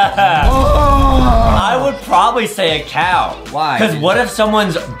 I would probably say a cow. Why? Because what if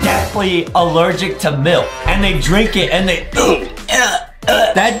someone's deathly allergic to milk and they drink it and they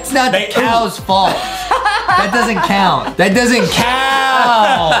That's not the cow's fault. That doesn't count. That doesn't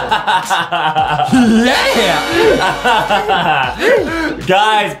count. Yeah.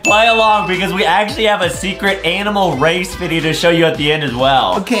 Guys, play along because we actually have a secret animal race video to show you at the end as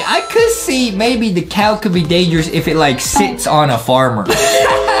well. Okay, I could see maybe the cow could be dangerous if it like sits on a farmer.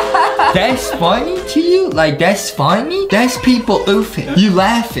 That's funny to you? Like, that's funny? That's people oofing. You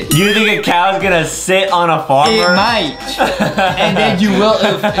laughing. You think a cow's gonna sit on a farmer? It might. And then you will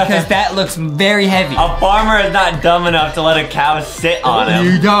oof because that looks very heavy. A farmer is not dumb enough to let a cow sit on him.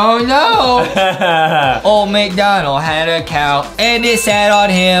 You don't know. Old MacDonald had a cow and it sat on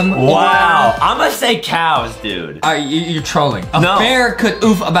him. Wow. I'm gonna say cows, dude. You're trolling. A No. bear could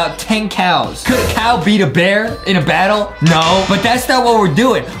oof about 10 cows. Could a cow beat a bear in a battle? No. But that's not what we're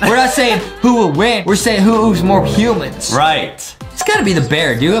doing. We're not saying who will win. We're saying who oofs more humans. Right. It's gotta be the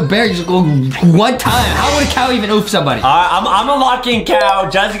bear, dude. A bear just go one time. How would a cow even oof somebody? I'm gonna lock in cow.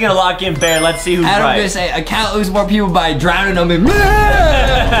 Jud's gonna lock in bear. Let's see who's Adam's right. gonna say a cow oofs more people by drowning them in. Okay.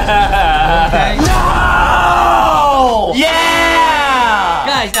 No! Yeah!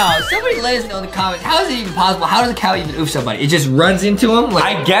 Guys, no, somebody let us know in the comments, how is it even possible? How does a cow even oof somebody? It just runs into them? Like,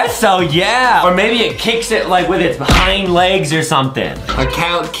 I guess so, yeah. Or maybe it kicks it like with its hind legs or something. a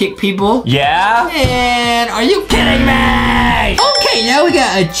cow kick people? Yeah? Man, are you kidding me? Okay, now we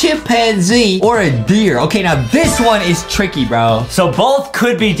got a chimpanzee or a deer. Okay, now this one is tricky, bro. So both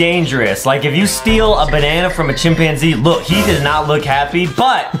could be dangerous. Like if you steal a banana from a chimpanzee, look, he does not look happy,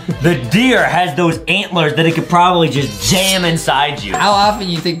 but the deer has those antlers that it could probably just jam inside you. How often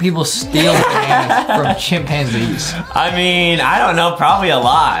do you think people steal bananas from chimpanzees? I mean, I don't know, probably a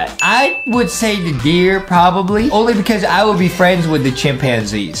lot. I would say the deer, probably. Only because I would be friends with the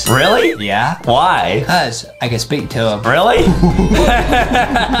chimpanzees. Really? Yeah? Why? Because I can speak to them. Really?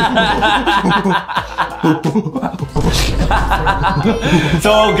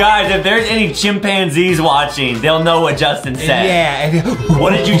 So guys, if there's any chimpanzees watching, they'll know what Justin said. Yeah.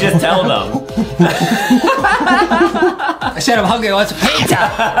 What did you just tell them? I said I'm hungry. I want some pizza.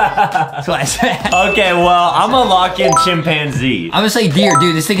 That's what I said. Okay, well, I'm gonna lock in chimpanzee. I'm gonna say deer,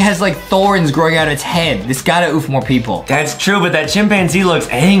 dude. This thing has like thorns growing out its head. This gotta oof more people. That's true, but that chimpanzee looks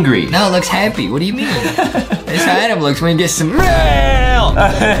angry. No, it looks happy. What do you mean? That's how Adam looks when he gets some mail. All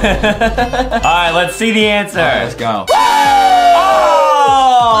right, let's see the answer. Let's go. Oh!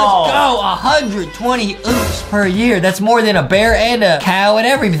 Let's go. 120 oofs per year. That's more than a bear and a cow and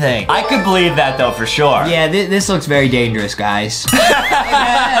everything. I could believe that though, for sure. Yeah, this looks very dangerous, guys.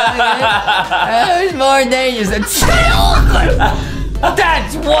 It's more dangerous than children.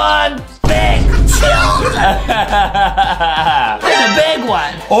 That's one big children. That's a big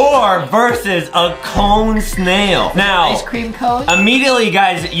one. Or versus a cone snail. Now, Ice cream cone? immediately,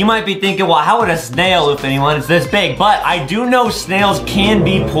 guys, you might be thinking, well, how would a snail oof anyone? It's this big. But I do know snails can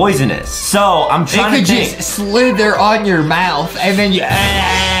be poisonous. So I'm trying It to could think. just slither on your mouth and then you...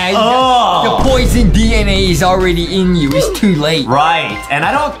 Oh. The poison DNA is already in you. It's too late. Right, and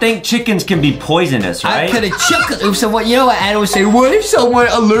I don't think chickens can be poisonous, right? I could have chuckled if someone, you know what Adam would say, what if someone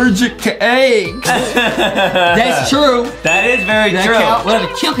allergic to eggs? That's true. That is very That true. count? What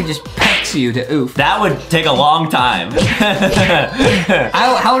if a chicken just pecks you to oof? That would take a long time.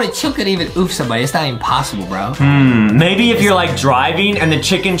 How would a chicken even oof somebody? It's not even possible, bro. Maybe if you're like driving and the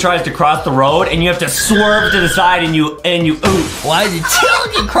chicken tries to cross the road and you have to swerve to the side and you oof Why did the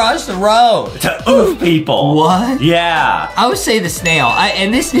chicken cross the road? to oof people. What? Yeah. I would say the snail.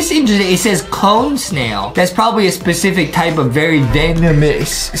 And this interesting. It says cone snail. That's probably a specific type of very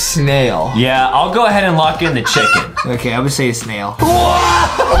venomous snail. Yeah, I'll go ahead and lock in the chicken. Okay, I would say a snail.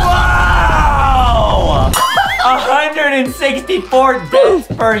 Whoa! 164 deaths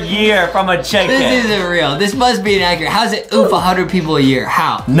per year from a chicken. This isn't real. This must be inaccurate. How's it oof 100 people a year?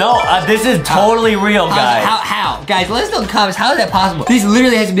 How? No, this is totally real, guys. How? Guys, let us know in the comments. How is that possible? This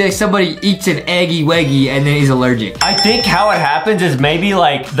literally has to be like somebody eats an eggy weggy and then he's allergic. I think how it happens is maybe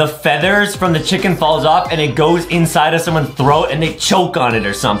like the feathers from the chicken falls off and it goes inside of someone's throat and they choke on it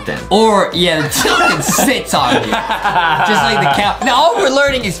or something. Or, yeah, the chicken sits on you. Just like the cow. Now, all we're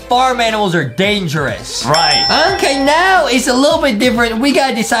learning is farm animals are dangerous. Right. Okay, now it's a little bit different. We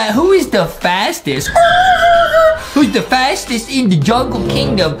gotta decide who is the fastest. Who's the fastest in the jungle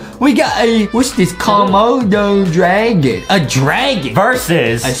kingdom? We got a, what's this, Komodo dragon. A dragon.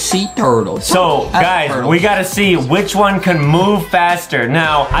 Versus. A sea turtle. So, That's guys, turtle. we gotta see which one can move faster.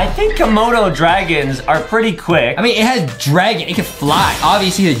 Now, I think Komodo dragons are pretty quick. I mean, it has dragon. It can fly.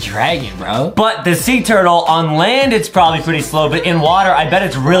 Obviously, the dragon, bro. But the sea turtle, on land, it's probably pretty slow. But in water, I bet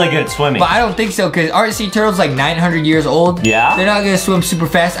it's really good at swimming. But I don't think so, because aren't sea turtles like 900 years old? Yeah. They're not gonna swim super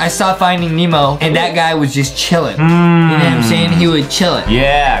fast. I saw Finding Nemo, and that guy was just chilling. You know what I'm saying? He was chilling.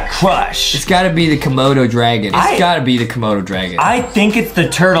 Yeah, crush. It's gotta be the Komodo dragon. It's gotta be the Komodo dragon. I think it's the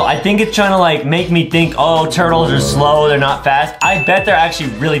turtle. I think it's trying to like make me think, oh, turtles are slow, they're not fast. I bet they're actually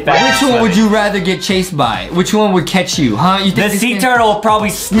really fast. Which one would you rather get chased by? Which one would catch you, huh? You The think sea turtle will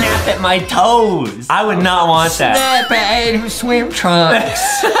probably snap at my toes. I would not want that. Snap at Adam's swim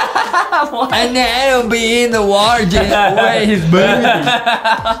trunks. And then Adam be in the water just wet his booty.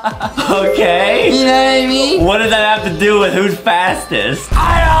 Okay. You know what I mean? What does that have to do with who's fastest?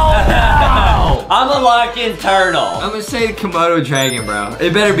 I don't know. I'm a lock in turtle. I'm gonna say the Komodo dragon, bro.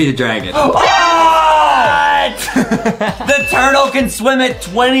 It better be the dragon. What? The turtle can swim at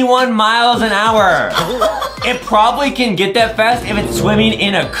 21 miles an hour. It probably can get that fast if it's swimming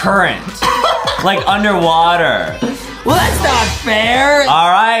in a current. Like underwater. Well, that's not fair. All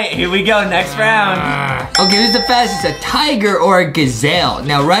right, here we go, next round. Okay, who's the fastest, a tiger or a gazelle?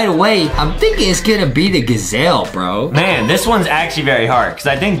 Now, right away, I'm thinking it's gonna be the gazelle, bro. Man, this one's actually very hard because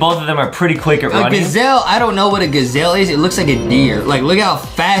I think both of them are pretty quick at A running. gazelle, I don't know what a gazelle is. It looks like a deer. Like, look how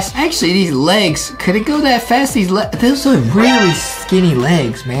fast. Actually, these legs, could it go that fast? Those are really skinny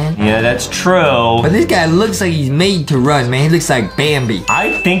legs, man. Yeah, that's true. But this guy looks like he's made to run, man. He looks like Bambi.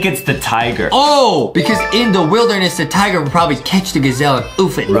 I think it's the tiger. Oh, because in the wilderness, the tiger would probably catch the gazelle and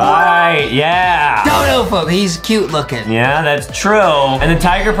oof it. Right, yeah. Don't oof him. He's cute looking. Yeah, that's true. And the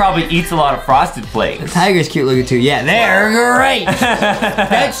tiger probably eats a lot of Frosted The Flakes. tiger's cute looking too. Yeah, they're great.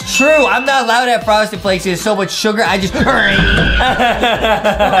 That's true. I'm not allowed to have Frosted Flakes. There's so much sugar. I just...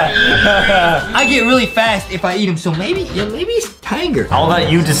 I get really fast if I eat them. So maybe it's tiger. tiger. I'll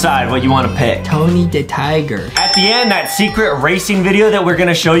let you decide what you want to pick. Tony the tiger. At the end, that secret racing video that we're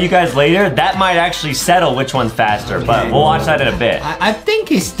gonna show you guys later, that might actually settle which one's faster, but we'll watch that in a bit. I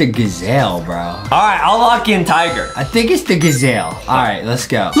think it's the gazelle, bro. All right, I'll lock in tiger. I think it's the gazelle. All right, let's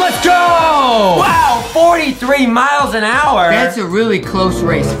go. Let's go! Wow, 43 miles an hour. That's a really close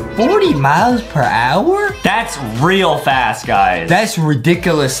race. 40 miles per hour? That's real fast, guys. That's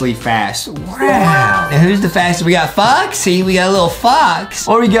ridiculously fast. Wow. And who's the fastest? We got Foxy. We got a little fox.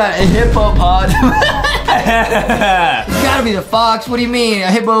 Or we got a hippopotamus. It's gotta be the fox. What do you mean?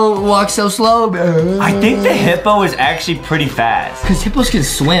 A hippo walks so slow? I think the hippo is actually pretty fast. Because hippos can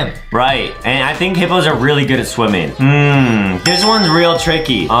swim. Right, and I think hippos are really good at swimming. This one's real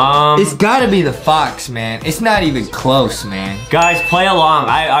tricky. It's gotta be the fox, man. It's not even close, man. Guys, play along.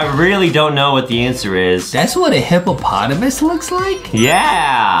 I really don't know what the answer is. That's what a hippopotamus looks like?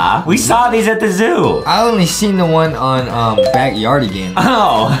 Yeah, we saw these at the zoo. I only seen the one on Backyardigans.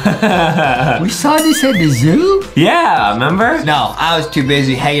 Oh. We saw this at the zoo? Yeah, remember? No, I was too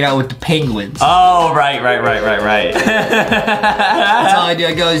busy hanging out with the penguins. Oh, right. That's all I do.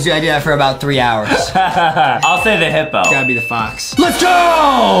 I go to the zoo. I do that for about 3 hours. I'll say the hippo. Gotta be the fox. Let's go!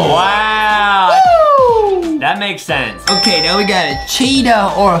 Wow. Woo! That makes sense. Okay, now we got a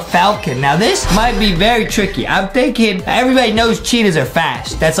cheetah or a falcon. Now this might be very tricky. I'm thinking everybody knows cheetahs are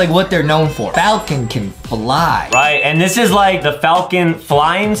fast. That's like what they're known for. Falcon can fly. Right, and this is like the falcon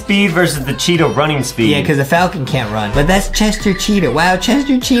flying speed versus the cheetah running speed. Yeah, because the falcon can't run. But that's Chester Cheetah. Wow,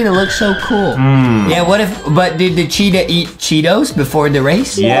 Chester Cheetah looks so cool. Yeah, but did the cheetah eat Cheetos before the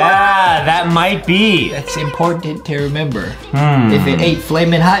race? Yeah, that might be. That's important to remember. If it ate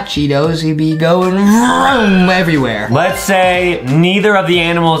flaming hot Cheetos, he'd be going vroom everywhere. Let's say neither of the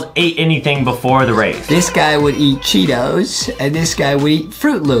animals ate anything before the race. This guy would eat Cheetos, and this guy would eat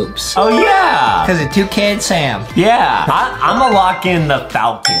Fruit Loops. Oh, yeah. Because of Toucan Sam. Yeah, I'm gonna lock in the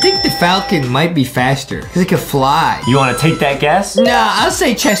falcon. I think the falcon might be faster, because it can fly. You wanna take that guess? Nah, I'll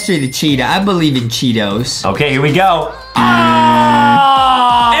say Chester the Cheetah. I believe in Cheetos. Okay, here we go.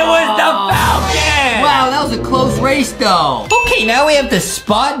 Oh! It was the falcon! Wow, that was a close race though. Okay, now we have to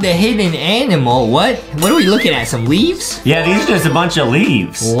spot the hidden animal. What are we looking at? Some leaves? Yeah, these are just a bunch of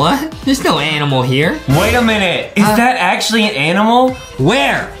leaves. What? There's no animal here. Wait a minute. Is that actually an animal?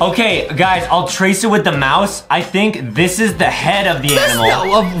 Where? Okay, guys, I'll trace it with the mouse. I think this is the head of the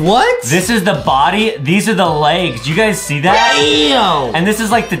animal. Of what? This is the body. These are the legs. Do you guys see that? Damn. And this is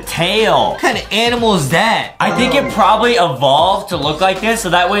like the tail. What kind of animal is that? I think it probably evolved to look like this, so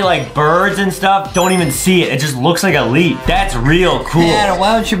that way like birds and stuff don't even see it. It just looks like a leaf. That's real cool. Adam,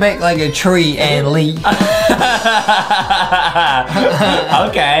 why don't you make like a tree and leaf?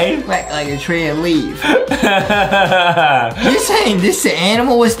 Okay. Make like a tree and leaf. You're saying this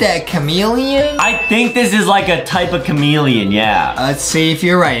animal was that chameleon? I think this is like a type of chameleon, yeah. Let's see if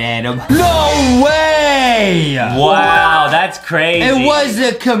you're right, Adam. No way! Wow, that's crazy. It was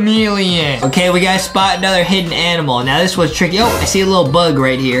a chameleon. Okay, we gotta spot another hidden animal. Now this was tricky. Oh, I see a little bug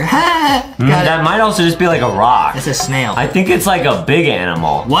right here. Ha! That might also just be like a rock. It's a snail. I think it's like a big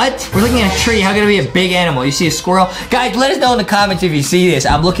animal. What? We're looking at a tree. How can it be a big animal? You see a squirrel? Guys, let us know in the comments if you see this.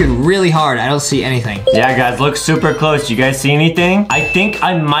 I'm looking really hard. I don't see anything. Yeah, guys, look super close. You guys see anything? I think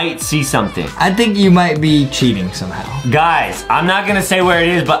I might see something. I think you might be cheating somehow. Guys, I'm not gonna say where it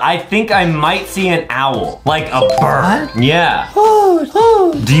is, but I think I might see an owl. Like a bird. What? Yeah.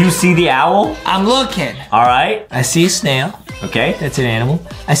 Oh. Do you see the owl? I'm looking. All right. I see a snail. Okay. That's an animal.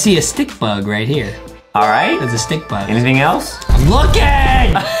 I see a stick bug right here. All right. That's a stick bug. Anything else? I'm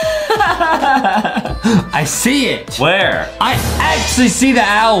looking! I see it. Where? I actually see the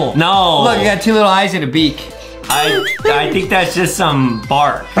owl. No. Look, you got two little eyes and a beak. I think that's just some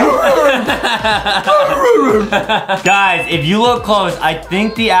bark. Guys, if you look close, I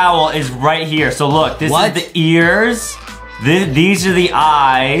think the owl is right here. So look, this is the ears, these are the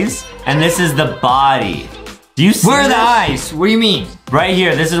eyes, and this is the body. Do you see Where are the this? eyes? What do you mean? Right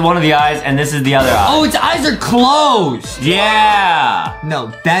here, this is one of the eyes, and this is the other eye. Oh, its eyes are closed. Yeah. No,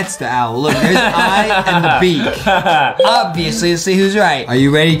 that's the owl. Look, there's the eye and the beak. Obviously, let's see who's right. Are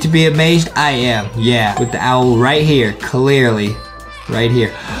you ready to be amazed? I am. Yeah, with the owl right here, clearly. Right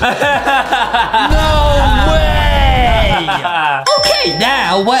here. No way! Okay, Okay,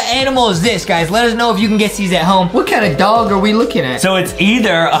 now what animal is this, guys? Let us know if you can guess these at home. What kind of dog are we looking at? So it's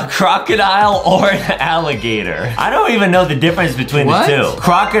either a crocodile or an alligator. I don't even know the difference between the two.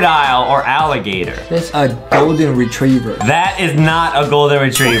 Crocodile or alligator. That's a golden retriever. That is not a golden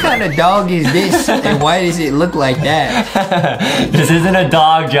retriever. What kind of dog is this? And why does it look like that? This isn't a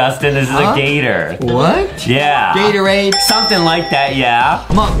dog, Justin. This is a gator. What? Yeah. Gatorade. Something like that, yeah.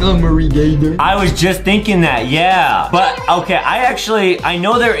 Montgomery Gator. I was just thinking that, yeah. But, okay, I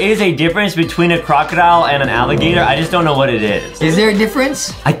know there is a difference between a crocodile and an alligator. I just don't know what it is. Is there a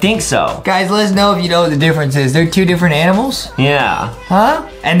difference? I think so. Guys, let us know if you know what the difference is. They're two different animals? Yeah. Huh?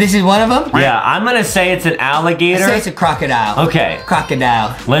 And this is one of them? Yeah, I'm gonna say it's an alligator. I say it's a crocodile. Okay.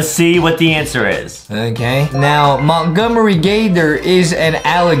 Crocodile. Let's see what the answer is. Okay. Now, Montgomery Gator is an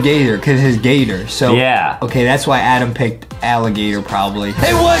alligator because his gator. So yeah. Okay, that's why Adam picked alligator probably.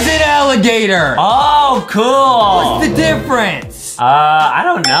 It was an alligator. Oh, cool. What's the difference? I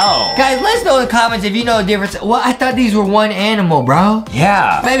don't know. Guys, let us know in the comments if you know the difference. Well, I thought these were one animal, bro.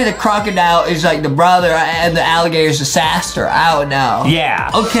 Yeah. Maybe the crocodile is like the brother and the alligator is the sister. I don't know. Yeah.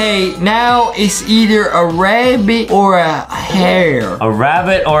 Okay, now it's either a rabbit or a hare. A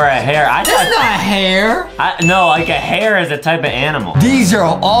rabbit or a hare? That's not a hare. No, like a hare is a type of animal. These are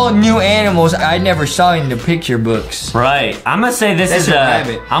all new animals I never saw in the picture books. Right. I'm gonna say this is a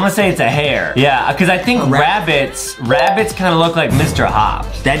rabbit. I'm gonna say it's a hare. Yeah, because I think rabbits kind of look like Mr.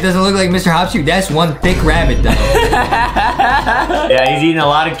 Hops. That doesn't look like Mr. Hops. That's one thick rabbit, though. Yeah, he's eating a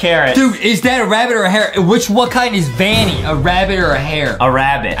lot of carrots. Dude, is that a rabbit or a hare? What kind is Vanny? A rabbit or a hare? A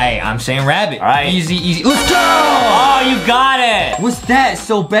rabbit. Hey, I'm saying rabbit. All right. Easy, easy. Let's go! Oh, you got it. What's that?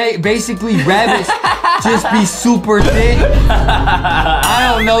 So basically, rabbits just be super thick?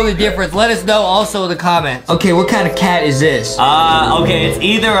 I don't know the difference. Let us know also in the comments. Okay, what kind of cat is this? Okay, it's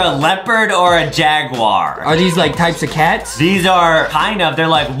either a leopard or a jaguar. Are these like types of cats? These are they're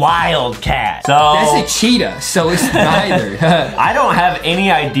like wild cats. So that's a cheetah, so it's neither. I don't have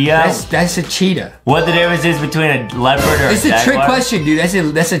any idea. That's a cheetah. What the difference is between a leopard or a jaguar? It's a trick question,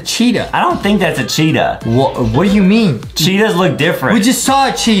 dude. That's a cheetah. I don't think that's a cheetah. What do you mean? Cheetahs look different. We just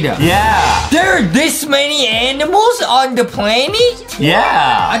saw a cheetah. Yeah. There are this many animals on the planet?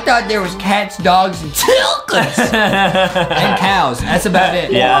 Yeah. I thought there was cats, dogs, and chickens. And cows. That's about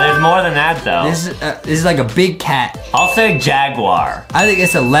it. Yeah, there's more than that though. This is like a big cat. I'll say jaguar. I think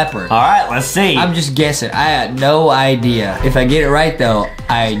it's a leopard. All right, let's see. I'm just guessing. I had no idea. If I get it right though,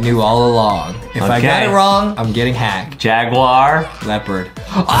 I knew all along. If I got it wrong, I'm getting hacked. Jaguar. Leopard.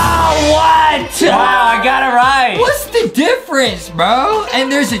 Oh, what? Wow, I got it right. What's the difference, bro? And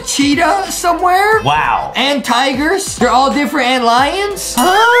there's a cheetah somewhere? Wow. And tigers? They're all different, and lions?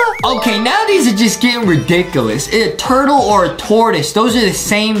 Huh? Okay, now these are just getting ridiculous. A turtle or a tortoise, those are the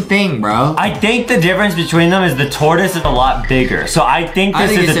same thing, bro. I think the difference between them is the tortoise is a lot bigger. So I think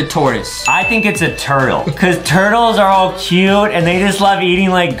it's a tortoise. I think it's a turtle. Because turtles are all cute and they just love eating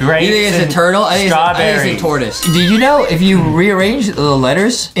like grapes. You think it's a turtle? I think it's a tortoise. Did you know if you rearrange the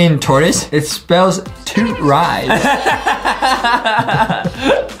letters in tortoise, it spells toot rise?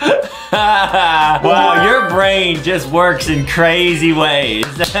 Wow, your brain just works in crazy ways.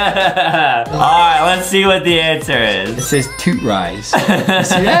 Alright, let's see what the answer is. It says toot rise. You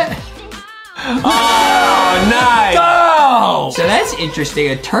see that? Oh, nice! Go! So that's interesting.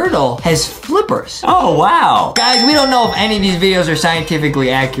 A turtle has flippers. Oh, wow. Guys, we don't know if any of these videos are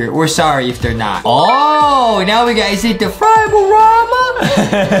scientifically accurate. We're sorry if they're not. Oh, now we got, is it the Friberama? Is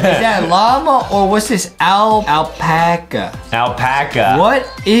that llama or what's this? Alpaca. Alpaca. What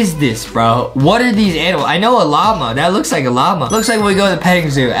is this, bro? What are these animals? I know a llama. That looks like a llama. Looks like when we go to the petting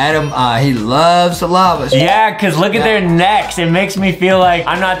zoo. Adam, he loves the llamas. Yeah, because look at their necks. It makes me feel like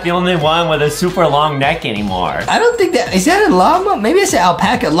I'm not the only one with a super long neck anymore. I don't think that, is that a llama? Maybe it's an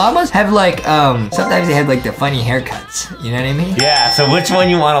alpaca. Llamas have like, sometimes they have like the funny haircuts. You know what I mean? Yeah, so which one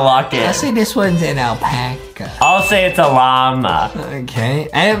you want to lock in? I'll say this one's an alpaca. I'll say it's a llama. Okay.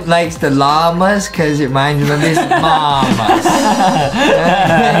 Adam likes the llamas because it reminds him of his mamas.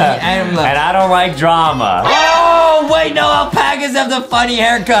 And I don't like drama. Oh, wait, no, alpacas have the funny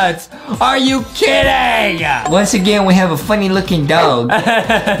haircuts. Are you kidding? Once again, we have a funny looking dog.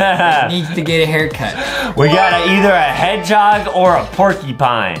 Needs to get a haircut. We got either a hedgehog or a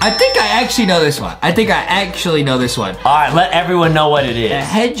porcupine. I think I actually know this one. All right, let everyone know what it is. A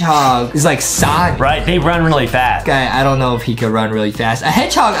hedgehog is like Sonic. Right, they run really fast. Guy, I don't know if he could run really fast. A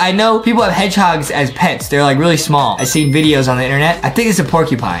hedgehog, I know people have hedgehogs as pets. They're like really small. I've seen videos on the internet. I think it's a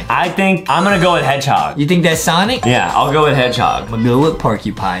porcupine. I think I'm gonna go with hedgehog. You think that's Sonic? Yeah, I'll go with hedgehog. I'm gonna go with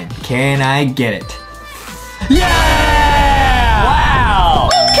porcupine. Can I get it? Yeah! Wow!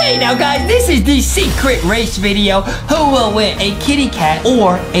 Okay, now guys, this is the secret race video. Who will win, a kitty cat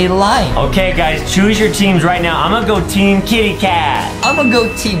or a lion? Okay, guys, choose your teams right now. I'm gonna go team kitty cat. I'm gonna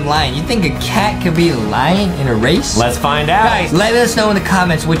go team lion. You think a cat could be a lion in a race? Let's find out. Guys, let us know in the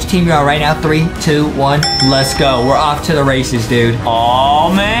comments which team you are right now. 3, 2, 1, let's go. We're off to the races, dude.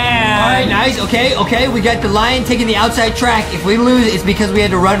 Oh, man. All right, nice. Okay. We got the lion taking the outside track. If we lose, it's because we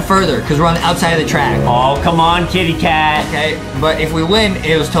had to run further because we're on the outside of the track. Oh, come on, kitty cat. Okay, but if we win,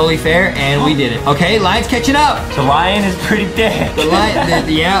 it was totally fair, and we did it. Okay, lion's catching up. The lion is pretty thick. The lion,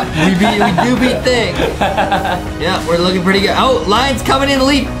 yeah, we do beat thick. Yeah, we're looking pretty good. Oh, lion's coming in the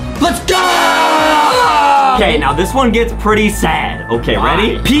lead. Let's go! Okay, now this one gets pretty sad. Okay,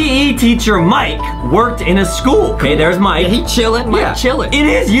 ready? PE teacher Mike worked in a school. Okay, there's Mike. He chilling, Mike chilling. In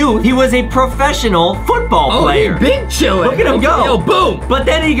his youth, he was a professional football player. Oh, he big chilling. Look at him go. Yo, boom. But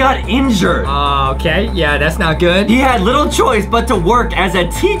then he got injured. Okay, yeah, that's not good. He had little choice but to work as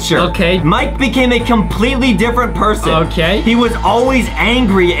a teacher. Okay. Mike became a completely different person. Okay. He was always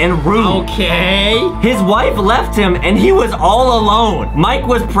angry and rude. Okay. His wife left him and he was all alone. Mike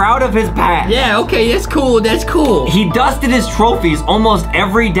was proud of his past. Yeah, okay, that's cool, that's cool. He dusted his trophies almost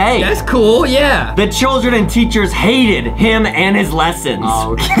every day. That's cool, yeah. The children and teachers hated him and his lessons.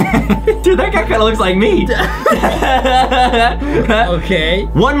 Okay. Dude, that guy kind of looks like me. Okay.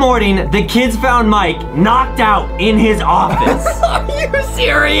 One morning, the kids found Mike knocked out in his office. Are you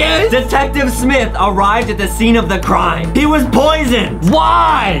serious? Detective Smith arrived at the scene of the crime. He was poisoned.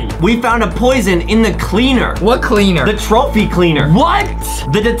 Why? We found a poison in the cleaner. What cleaner? The trophy cleaner. What?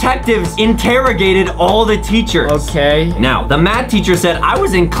 The detectives interrogated all the teachers. Okay. Now, the math teacher said, I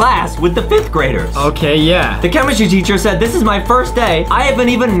was in class with the 5th graders. Okay, yeah. The chemistry teacher said, this is my first day. I haven't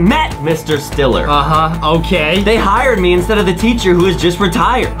even met Mr. Stiller. Okay. They hired me instead of the teacher who has just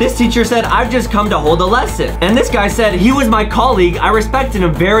retired. This teacher said, I've just come to hold a lesson. And this guy said, he was my colleague. I respected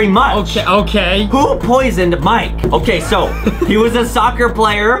him very much. Okay. Who poisoned Mike? Okay, so he was a soccer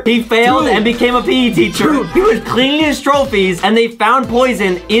player. He failed and became a PE teacher. He was cleaning his trophies and they found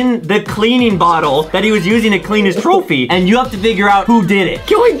poison in the cleaning bottle that he was using to clean his trophy. And you have to figure out who did it.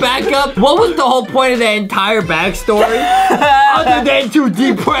 Can we back up? What was the whole point of that entire backstory? Other than to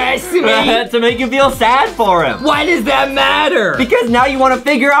depress me? To make you feel sad for him. Why does that matter? Because now you want to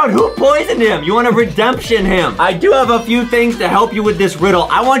figure out who poisoned him. You want to redemption him. I do have a few things to help you with this riddle.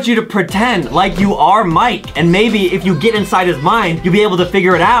 I want you to pretend like you are Mike. And maybe if you get inside his mind, you'll be able to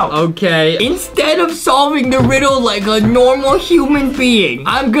figure it out. Okay. Instead of solving the riddle like a normal human being,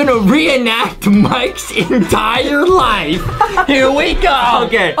 I'm gonna reenact Mike's entire life. Here we go.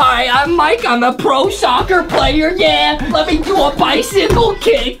 Okay. All right, I'm Mike. I'm a pro soccer player. Yeah. Let me do a bicycle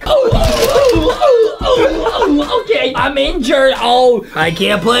kick. Okay. I'm injured. Oh, I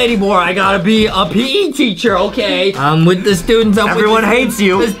can't play anymore. I gotta be a PE teacher. Okay. I'm with the students. Everyone hates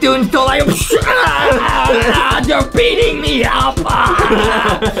you. The students don't like. They're beating me up.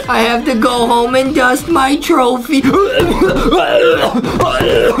 I have to go home and dust my trophy.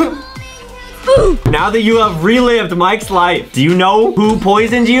 Now that you have relived Mike's life, do you know who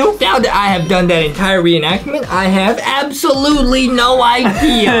poisoned you? Now that I have done that entire reenactment, I have absolutely no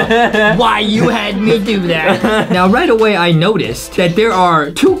idea why you had me do that. Now, right away, I noticed that there are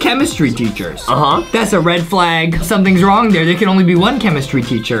 2 chemistry teachers. That's a red flag. Something's wrong there. There can only be 1 chemistry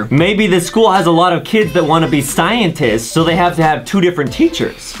teacher. Maybe the school has a lot of kids that want to be scientists, so they have to have 2 different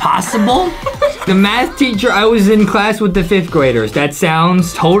teachers. Possible? The math teacher, I was in class with the 5th graders. That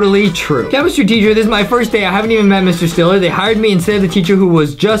sounds totally true. Chemistry teacher, this is my first day. I haven't even met Mr. Stiller. They hired me instead of the teacher who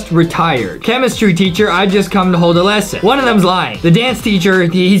was just retired. Chemistry teacher, I just come to hold a lesson. One of them's lying. The dance teacher,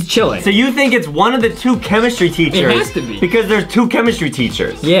 he's chilling. So you think it's one of the 2 chemistry teachers? It has to be. Because there's 2 chemistry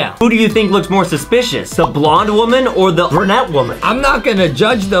teachers. Yeah. Who do you think looks more suspicious? The blonde woman or the brunette woman? I'm not gonna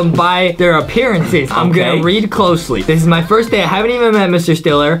judge them by their appearances. I'm gonna read closely. This is my first day. I haven't even met Mr.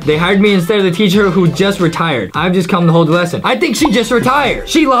 Stiller. They hired me instead of the teacher who just retired. I've just come to hold a lesson. I think she just retired.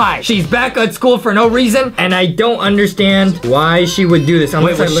 She lied. She's back at school for no reason, and I don't understand why she would do this.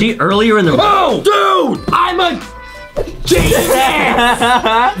 Wait, was she earlier in the... Oh, dude! I'm a... Jesus!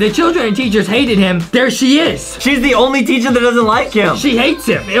 The children and teachers hated him. There she is. She's the only teacher that doesn't like him. She hates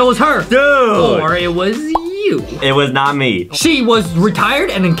him. It was her. Dude! Or it was you. It was not me. She was retired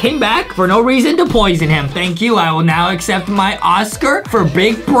and then came back for no reason to poison him. Thank you. I will now accept my Oscar for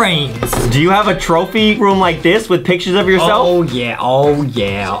big brains. Do you have a trophy room like this with pictures of yourself? Oh, yeah. Oh,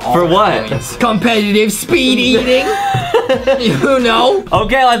 yeah. For what? Competitive speed eating. You know?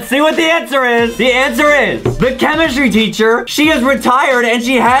 Okay, let's see what the answer is. The answer is the chemistry teacher. She is retired and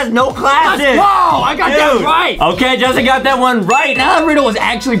she has no classes. Whoa, I got that right. Okay, Justin got that one right. Now that riddle was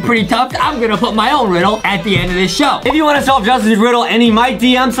actually pretty tough. I'm gonna put my own riddle at the end of this show. If you want to solve Justin's riddle, and he might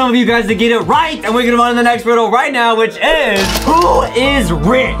DM some of you guys to get it right, and we're gonna move on to the next riddle right now, which is who is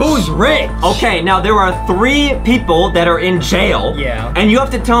rich? Who's rich? Okay, now there are 3 people that are in jail. Yeah. And you have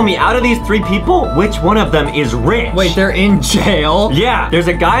to tell me, out of these 3 people, which one of them is rich? Wait, they're in jail? Yeah, there's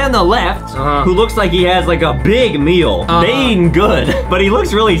a guy on the left who looks like he has like a big meal. They eating good, but he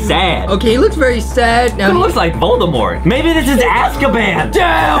looks really sad. Okay, he looks very sad. Now He looks like Voldemort. Maybe this is Azkaban. Dude,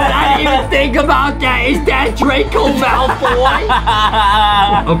 I didn't even think about that. Is that Draco Malfoy?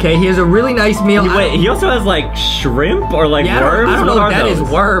 Okay, he has a really nice meal. Wait, he also has like shrimp or like worms? I don't know What if are that is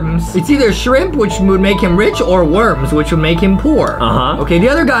those? worms. It's either shrimp, which would make him rich, or worms, which would make him poor. Okay, the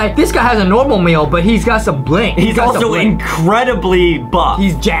other guy, this guy has a normal meal, but he's got some bling. He's also incredibly buff.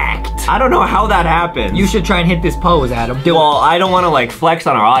 He's jacked. I don't know how that happened. You should try and hit this pose, Adam. Well, I don't want to like flex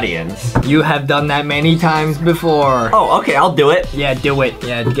on our audience. You have done that many times before. Oh, okay, I'll do it. Yeah, do it.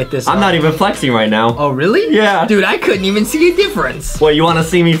 Yeah, get this. I'm not even flexing right now. Oh, really? Yeah. Dude, I couldn't even see a difference. Well, you want to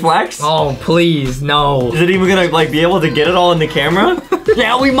see me flex? Oh, please, no. Is it even gonna like be able to get it all in the camera?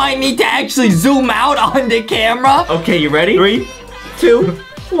 Yeah, we might need to actually zoom out on the camera. Okay, you ready? 3, 2,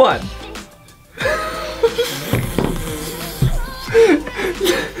 1.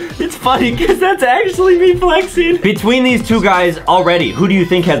 It's funny because that's actually me flexing. Between these 2 guys already, who do you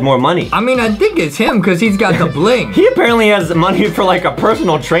think has more money? I mean, I think it's him because he's got the bling. He apparently has money for like a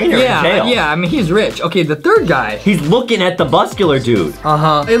personal trainer in jail. Yeah, I mean, he's rich. Okay, the third guy. He's looking at the muscular dude.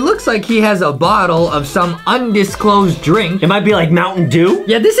 It looks like he has a bottle of some undisclosed drink. It might be like Mountain Dew.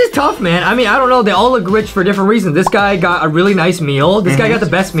 Yeah, this is tough, man. I mean, I don't know. They all look rich for different reasons. This guy got a really nice meal. This guy got the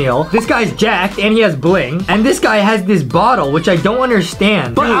best meal. This guy's jacked and he has bling. And this guy has this bottle, which I don't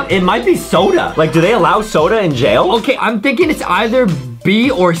understand. But it might be soda. Like, do they allow soda in jail? Okay, I'm thinking it's either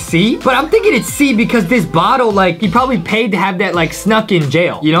B or C, but I'm thinking it's C because this bottle, like, he probably paid to have that, like, snuck in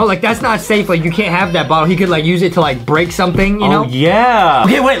jail. You know, like, that's not safe. Like, you can't have that bottle. He could, like, use it to, like, break something, you know? Oh, yeah.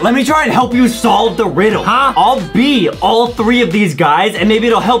 Okay, wait, let me try and help you solve the riddle. Huh? I'll be all 3 of these guys, and maybe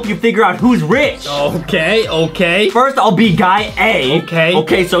it'll help you figure out who's rich. Okay, okay. First, I'll be guy A. Okay.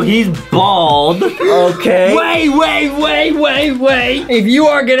 Okay, so he's bald. Okay. Wait. If you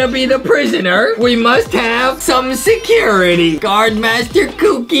are gonna be the prisoner, we must have some security. Guardmaster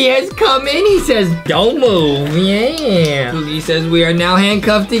Kooky has come in. He says, don't move. Yeah. Kooky says we are now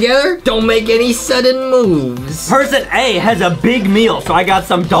handcuffed together. Don't make any sudden moves. Person A has a big meal, so I got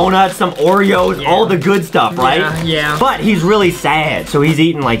some donuts, some Oreos, all the good stuff, right? Yeah. But he's really sad, so he's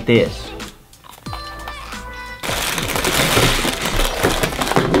eating like this.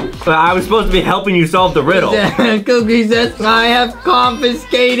 I was supposed to be helping you solve the riddle. Kooky says, I have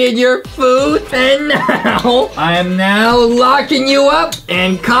confiscated your food, and now I am now locking you up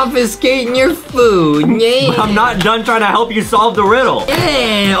and confiscating your food. Yeah. I'm not done trying to help you solve the riddle.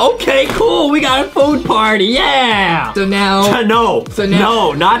 Yeah, okay, cool. We got a food party. Yeah. So now. No. So now.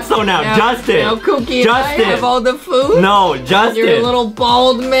 No, not so now. Justin. Now Kooky and I have all the food. No, Justin. You're a little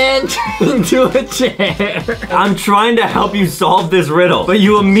bald man into a chair. I'm trying to help you solve this riddle, but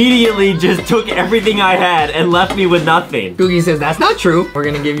you immediately just took everything I had and left me with nothing. Kooky says that's not true. We're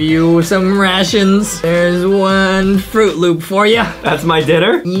gonna give you some rations. There's one Fruit Loop for you. That's my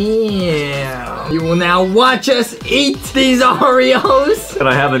dinner? Yeah. You will now watch us eat these Oreos. Can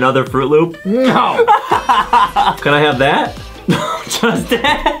I have another Fruit Loop? No. Can I have that? Justin.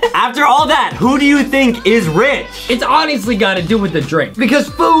 After all that, who do you think is rich? It's honestly got to do with the drink. Because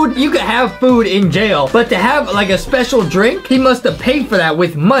food, you could have food in jail, but to have like a special drink, he must have paid for that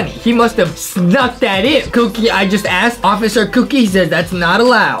with money. He must have snuck that in. Kooky, I just asked Officer Kooky, he says that's not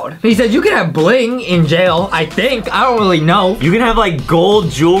allowed. He said you can have bling in jail, I think. I don't really know. You can have like gold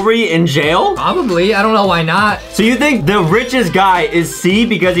jewelry in jail? Probably, I don't know why not. So you think the richest guy is C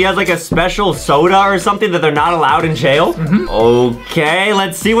because he has like a special soda or something that they're not allowed in jail? Okay,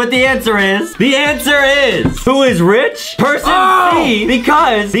 let's see what the answer is. The answer is, who is rich? Person C,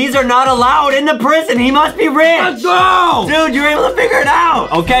 because these are not allowed in the prison. He must be rich. Let's go! Dude, you're able to figure it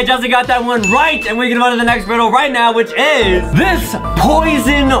out. Okay, Justin got that one right, and we're gonna go to the next riddle right now, which is this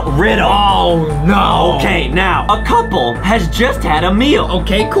poison riddle. Oh, no. Okay, now, a couple has just had a meal.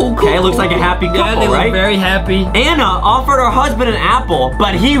 Okay, cool. Okay, looks like a happy couple, yeah, they right? look very happy. Anna offered her husband an apple,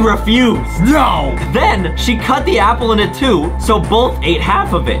 but he refused. No. Then she cut the apple into 2, so both ate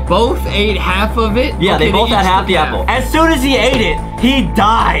half of it. Both ate half of it? Yeah, okay, they both had each half took the apple. As soon as he ate it, he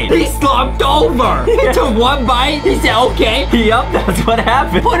died. He slumped over. He took one bite. He said, okay. Yup, that's what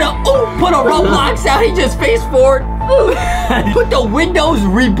happened. Put a Roblox out. He just faced forward. Put the Windows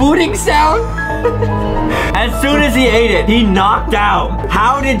rebooting sound? As soon as he ate it, he knocked out.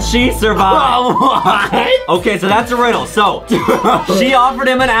 How did she survive? What? Okay, so that's a riddle. So, she offered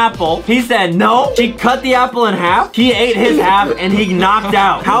him an apple. He said no. She cut the apple in half. He ate his half, and he knocked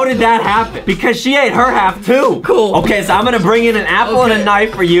out. How did that happen? Because she ate her half, too. Cool. Okay, so I'm gonna bring in an apple and a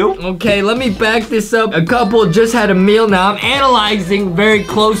knife for you. Okay, let me back this up. A couple just had a meal. Now I'm analyzing very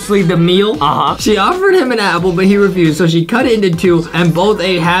closely the meal. She offered him an apple, but he refused. So she cut it into two, and both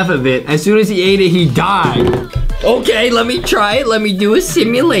ate half of it. As soon as he ate it, he died. Okay, let me try it. Let me do a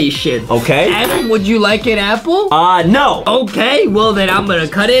simulation. Okay. Adam, would you like an apple? No. Okay, well then I'm gonna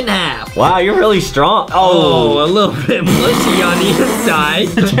cut it in half. Wow, you're really strong. Oh, a little bit mushy on the inside.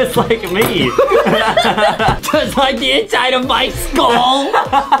 Just like me. Just like the inside of my skull.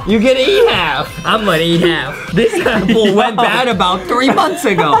 You're gonna eat half. I'm gonna eat half. This apple went bad about 3 months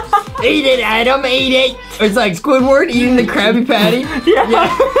ago. Eat it, Adam, eat it. It's like Squidward eating the Krabby Patty. Yeah.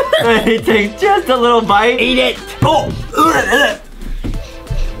 He takes just a little bite. Eat it. Oh.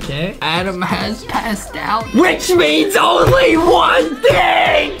 Okay, Adam has passed out. Which means only one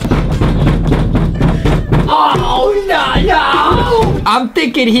thing. Oh, no. I'm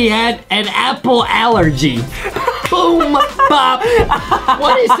thinking he had an apple allergy. Boom, bop.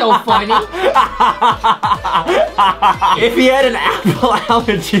 What is so funny? If he had an apple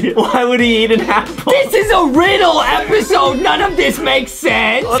allergy, why would he eat an apple? This is a riddle episode. None of this makes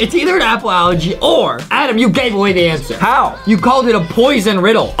sense. It's either an apple allergy or, Adam, you gave away the answer. How? You called it a poison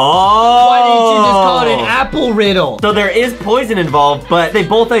riddle. Oh. Why didn't you just call it an apple riddle? So there is poison involved, but they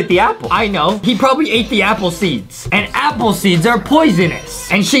both ate the apple. I know. He probably ate the apple seeds. And apple seeds are poisonous.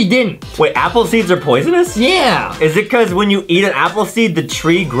 And she didn't. Wait, apple seeds are poisonous? Yeah. Is it because when you eat an apple seed, the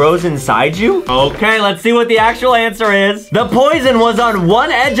tree grows inside you? Okay, let's see what the actual answer is. The poison was on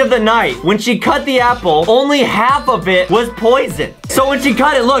one edge of the knife. When she cut the apple, only half of it was poison. So when she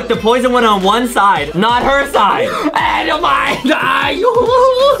cut it, look, the poison went on one side, not her side. Adam, I die.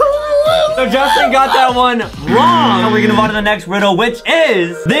 So Justin got that one wrong. And we're gonna move on to the next riddle, which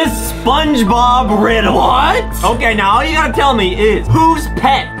is this SpongeBob riddle. What? Okay, now all you gotta tell me is, whose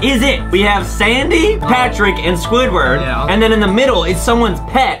pet is it? We have Sandy, Patrick, and Squidward. Yeah. And then in the middle is someone's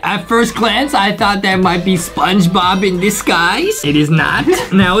pet. At first glance, I thought that might be SpongeBob in disguise. It is not.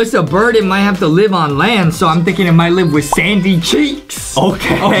 Now, it's a bird. It might have to live on land, so I'm thinking it might live with Sandy Cheeks.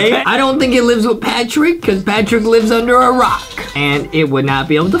 Okay. I don't think it lives with Patrick, because Patrick lives under a rock. And it would not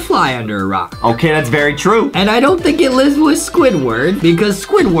be able to fly under a rock. Okay, that's very true. And I don't think it lives with Squidward, because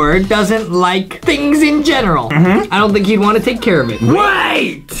Squidward doesn't like things in general. I don't think he'd want to take care of it.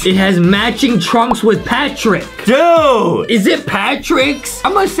 Wait! It has matching trunks with Patrick. Dude! Is it Patrick's?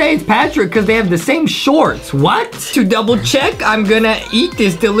 I'm gonna say it's Patrick because they have the same shorts. What? To double check, I'm gonna eat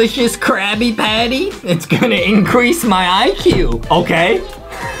this delicious Krabby Patty. It's gonna increase my IQ. Okay.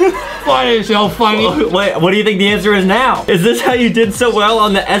 What is so funny? Wait, what do you think the answer is now? Is this how you did so well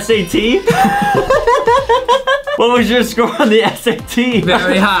on the SAT? What was your score on the SAT?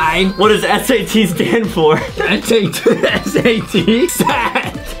 Very high. What does SAT stand for? SAT?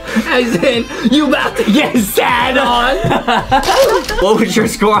 Sad. As in, you about to get sad on. What was your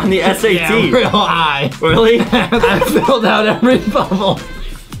score on the SAT? Yeah, real high. Really? I filled out every bubble.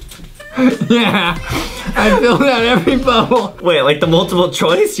 Yeah, I filled out every bubble. Wait, like the multiple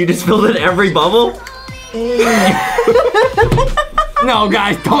choice? You just filled in every bubble? No,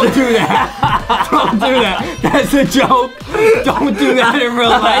 guys, don't do that. Don't do that. That's a joke. Don't do that in real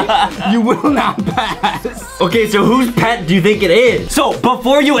life. You will not pass. Okay, so whose pet do you think it is? So,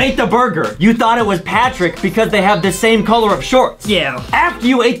 before you ate the burger, you thought it was Patrick because they have the same color of shorts. Yeah. After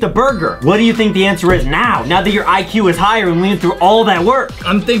you ate the burger, what do you think the answer is now? Now that your IQ is higher and we went through all that work.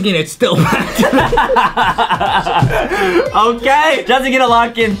 I'm thinking it's still Patrick. Okay, Justin gonna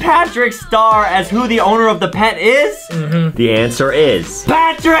lock in Patrick's star as who the owner of the pet is? The answer is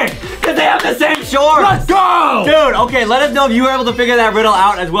Patrick, because they have the same shorts. Let's go! Dude, okay, let us know if you were able to figure that riddle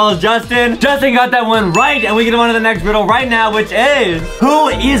out as well as Justin. Justin got that one right, and we can move on to the next riddle right now, which is, who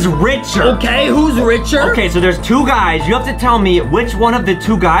is richer? Okay, who's richer? Okay, so there's two guys. You have to tell me which one of the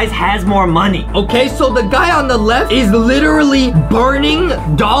two guys has more money. Okay, so the guy on the left is literally burning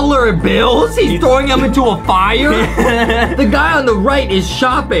dollar bills. He's throwing them into a fire. The guy on the right is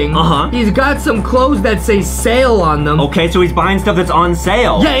shopping. He's got some clothes that say sale on them. Okay, so he's buying stuff that's on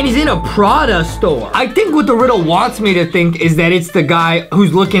sale. Yeah, and he's in a Prada store. store. I think what the riddle wants me to think is that it's the guy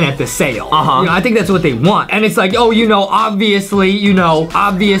who's looking at the sale. You know, I think that's what they want. And it's like, oh, you know, obviously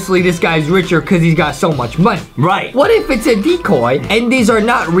this guy's richer because he's got so much money. Right. What if it's a decoy and these are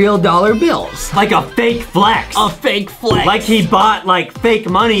not real dollar bills? Like a fake flex. A fake flex. Like he bought like fake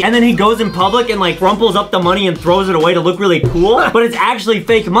money and then he goes in public and like rumples up the money and throws it away to look really cool, but it's actually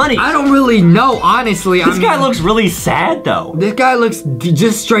fake money. I don't really know, honestly. This guy looks really sad though. This guy looks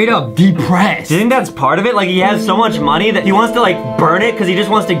just straight up depressed. Do you think that's part of it? Like he has so much money that he wants to like burn it because he just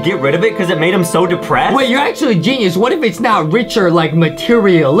wants to get rid of it because it made him so depressed? Wait, you're actually genius. What if it's not richer like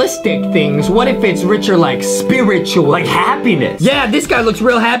materialistic things? What if it's richer like spiritual? Like happiness. Yeah, this guy looks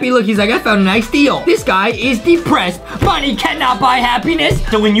real happy. Look, he's like, I found a nice deal. This guy is depressed. Money cannot buy happiness.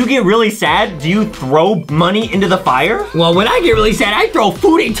 So when you get really sad, do you throw money into the fire? Well, when I get really sad, I throw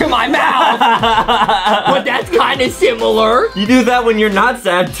food into my mouth. But that's kind of similar. You do that when you're not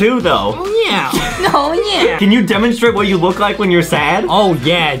sad too, though. Oh, yeah. Oh, yeah. Can you demonstrate what you look like when you're sad? Oh,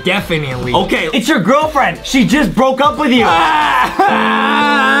 yeah, definitely. Okay, it's your girlfriend. She just broke up with you. I'm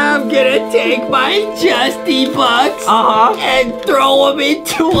gonna take my Justy bucks and throw them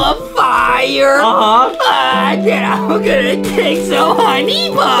into a fire. Then I'm gonna take some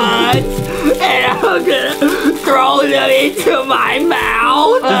honey buns and I'm gonna throw them into my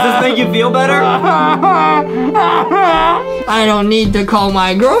mouth. Does this make you feel better? I don't need to call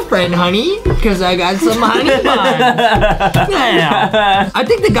my girlfriend honey because I got some honey buns. Yeah. I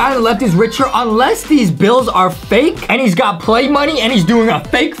think the guy on the left is richer unless these bills are fake and he's got play money and he's doing a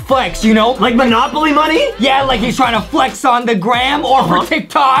fake flex, you know? Like Monopoly money? Yeah, like he's trying to flex on the gram or for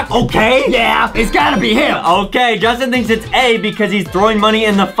TikTok. Okay. Yeah, it's gotta be him. Okay, Justin thinks it's A because he's throwing money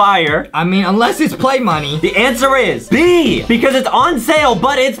in the fire. I mean, unless it's play money. The answer is B, because it's on sale,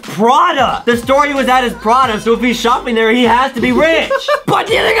 but it's Prada. The store he was at is Prada, so if he's shopping there, he has to be rich. But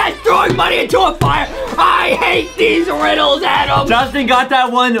the other guy's throwing money into a fire. I hate these riddles, Adam. Justin got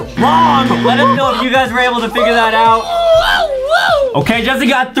that one wrong. Let us know if you guys were able to figure that out. Okay, Justin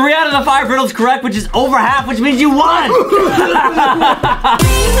got 3 out of the 5 riddles correct, which is over half, which means you won.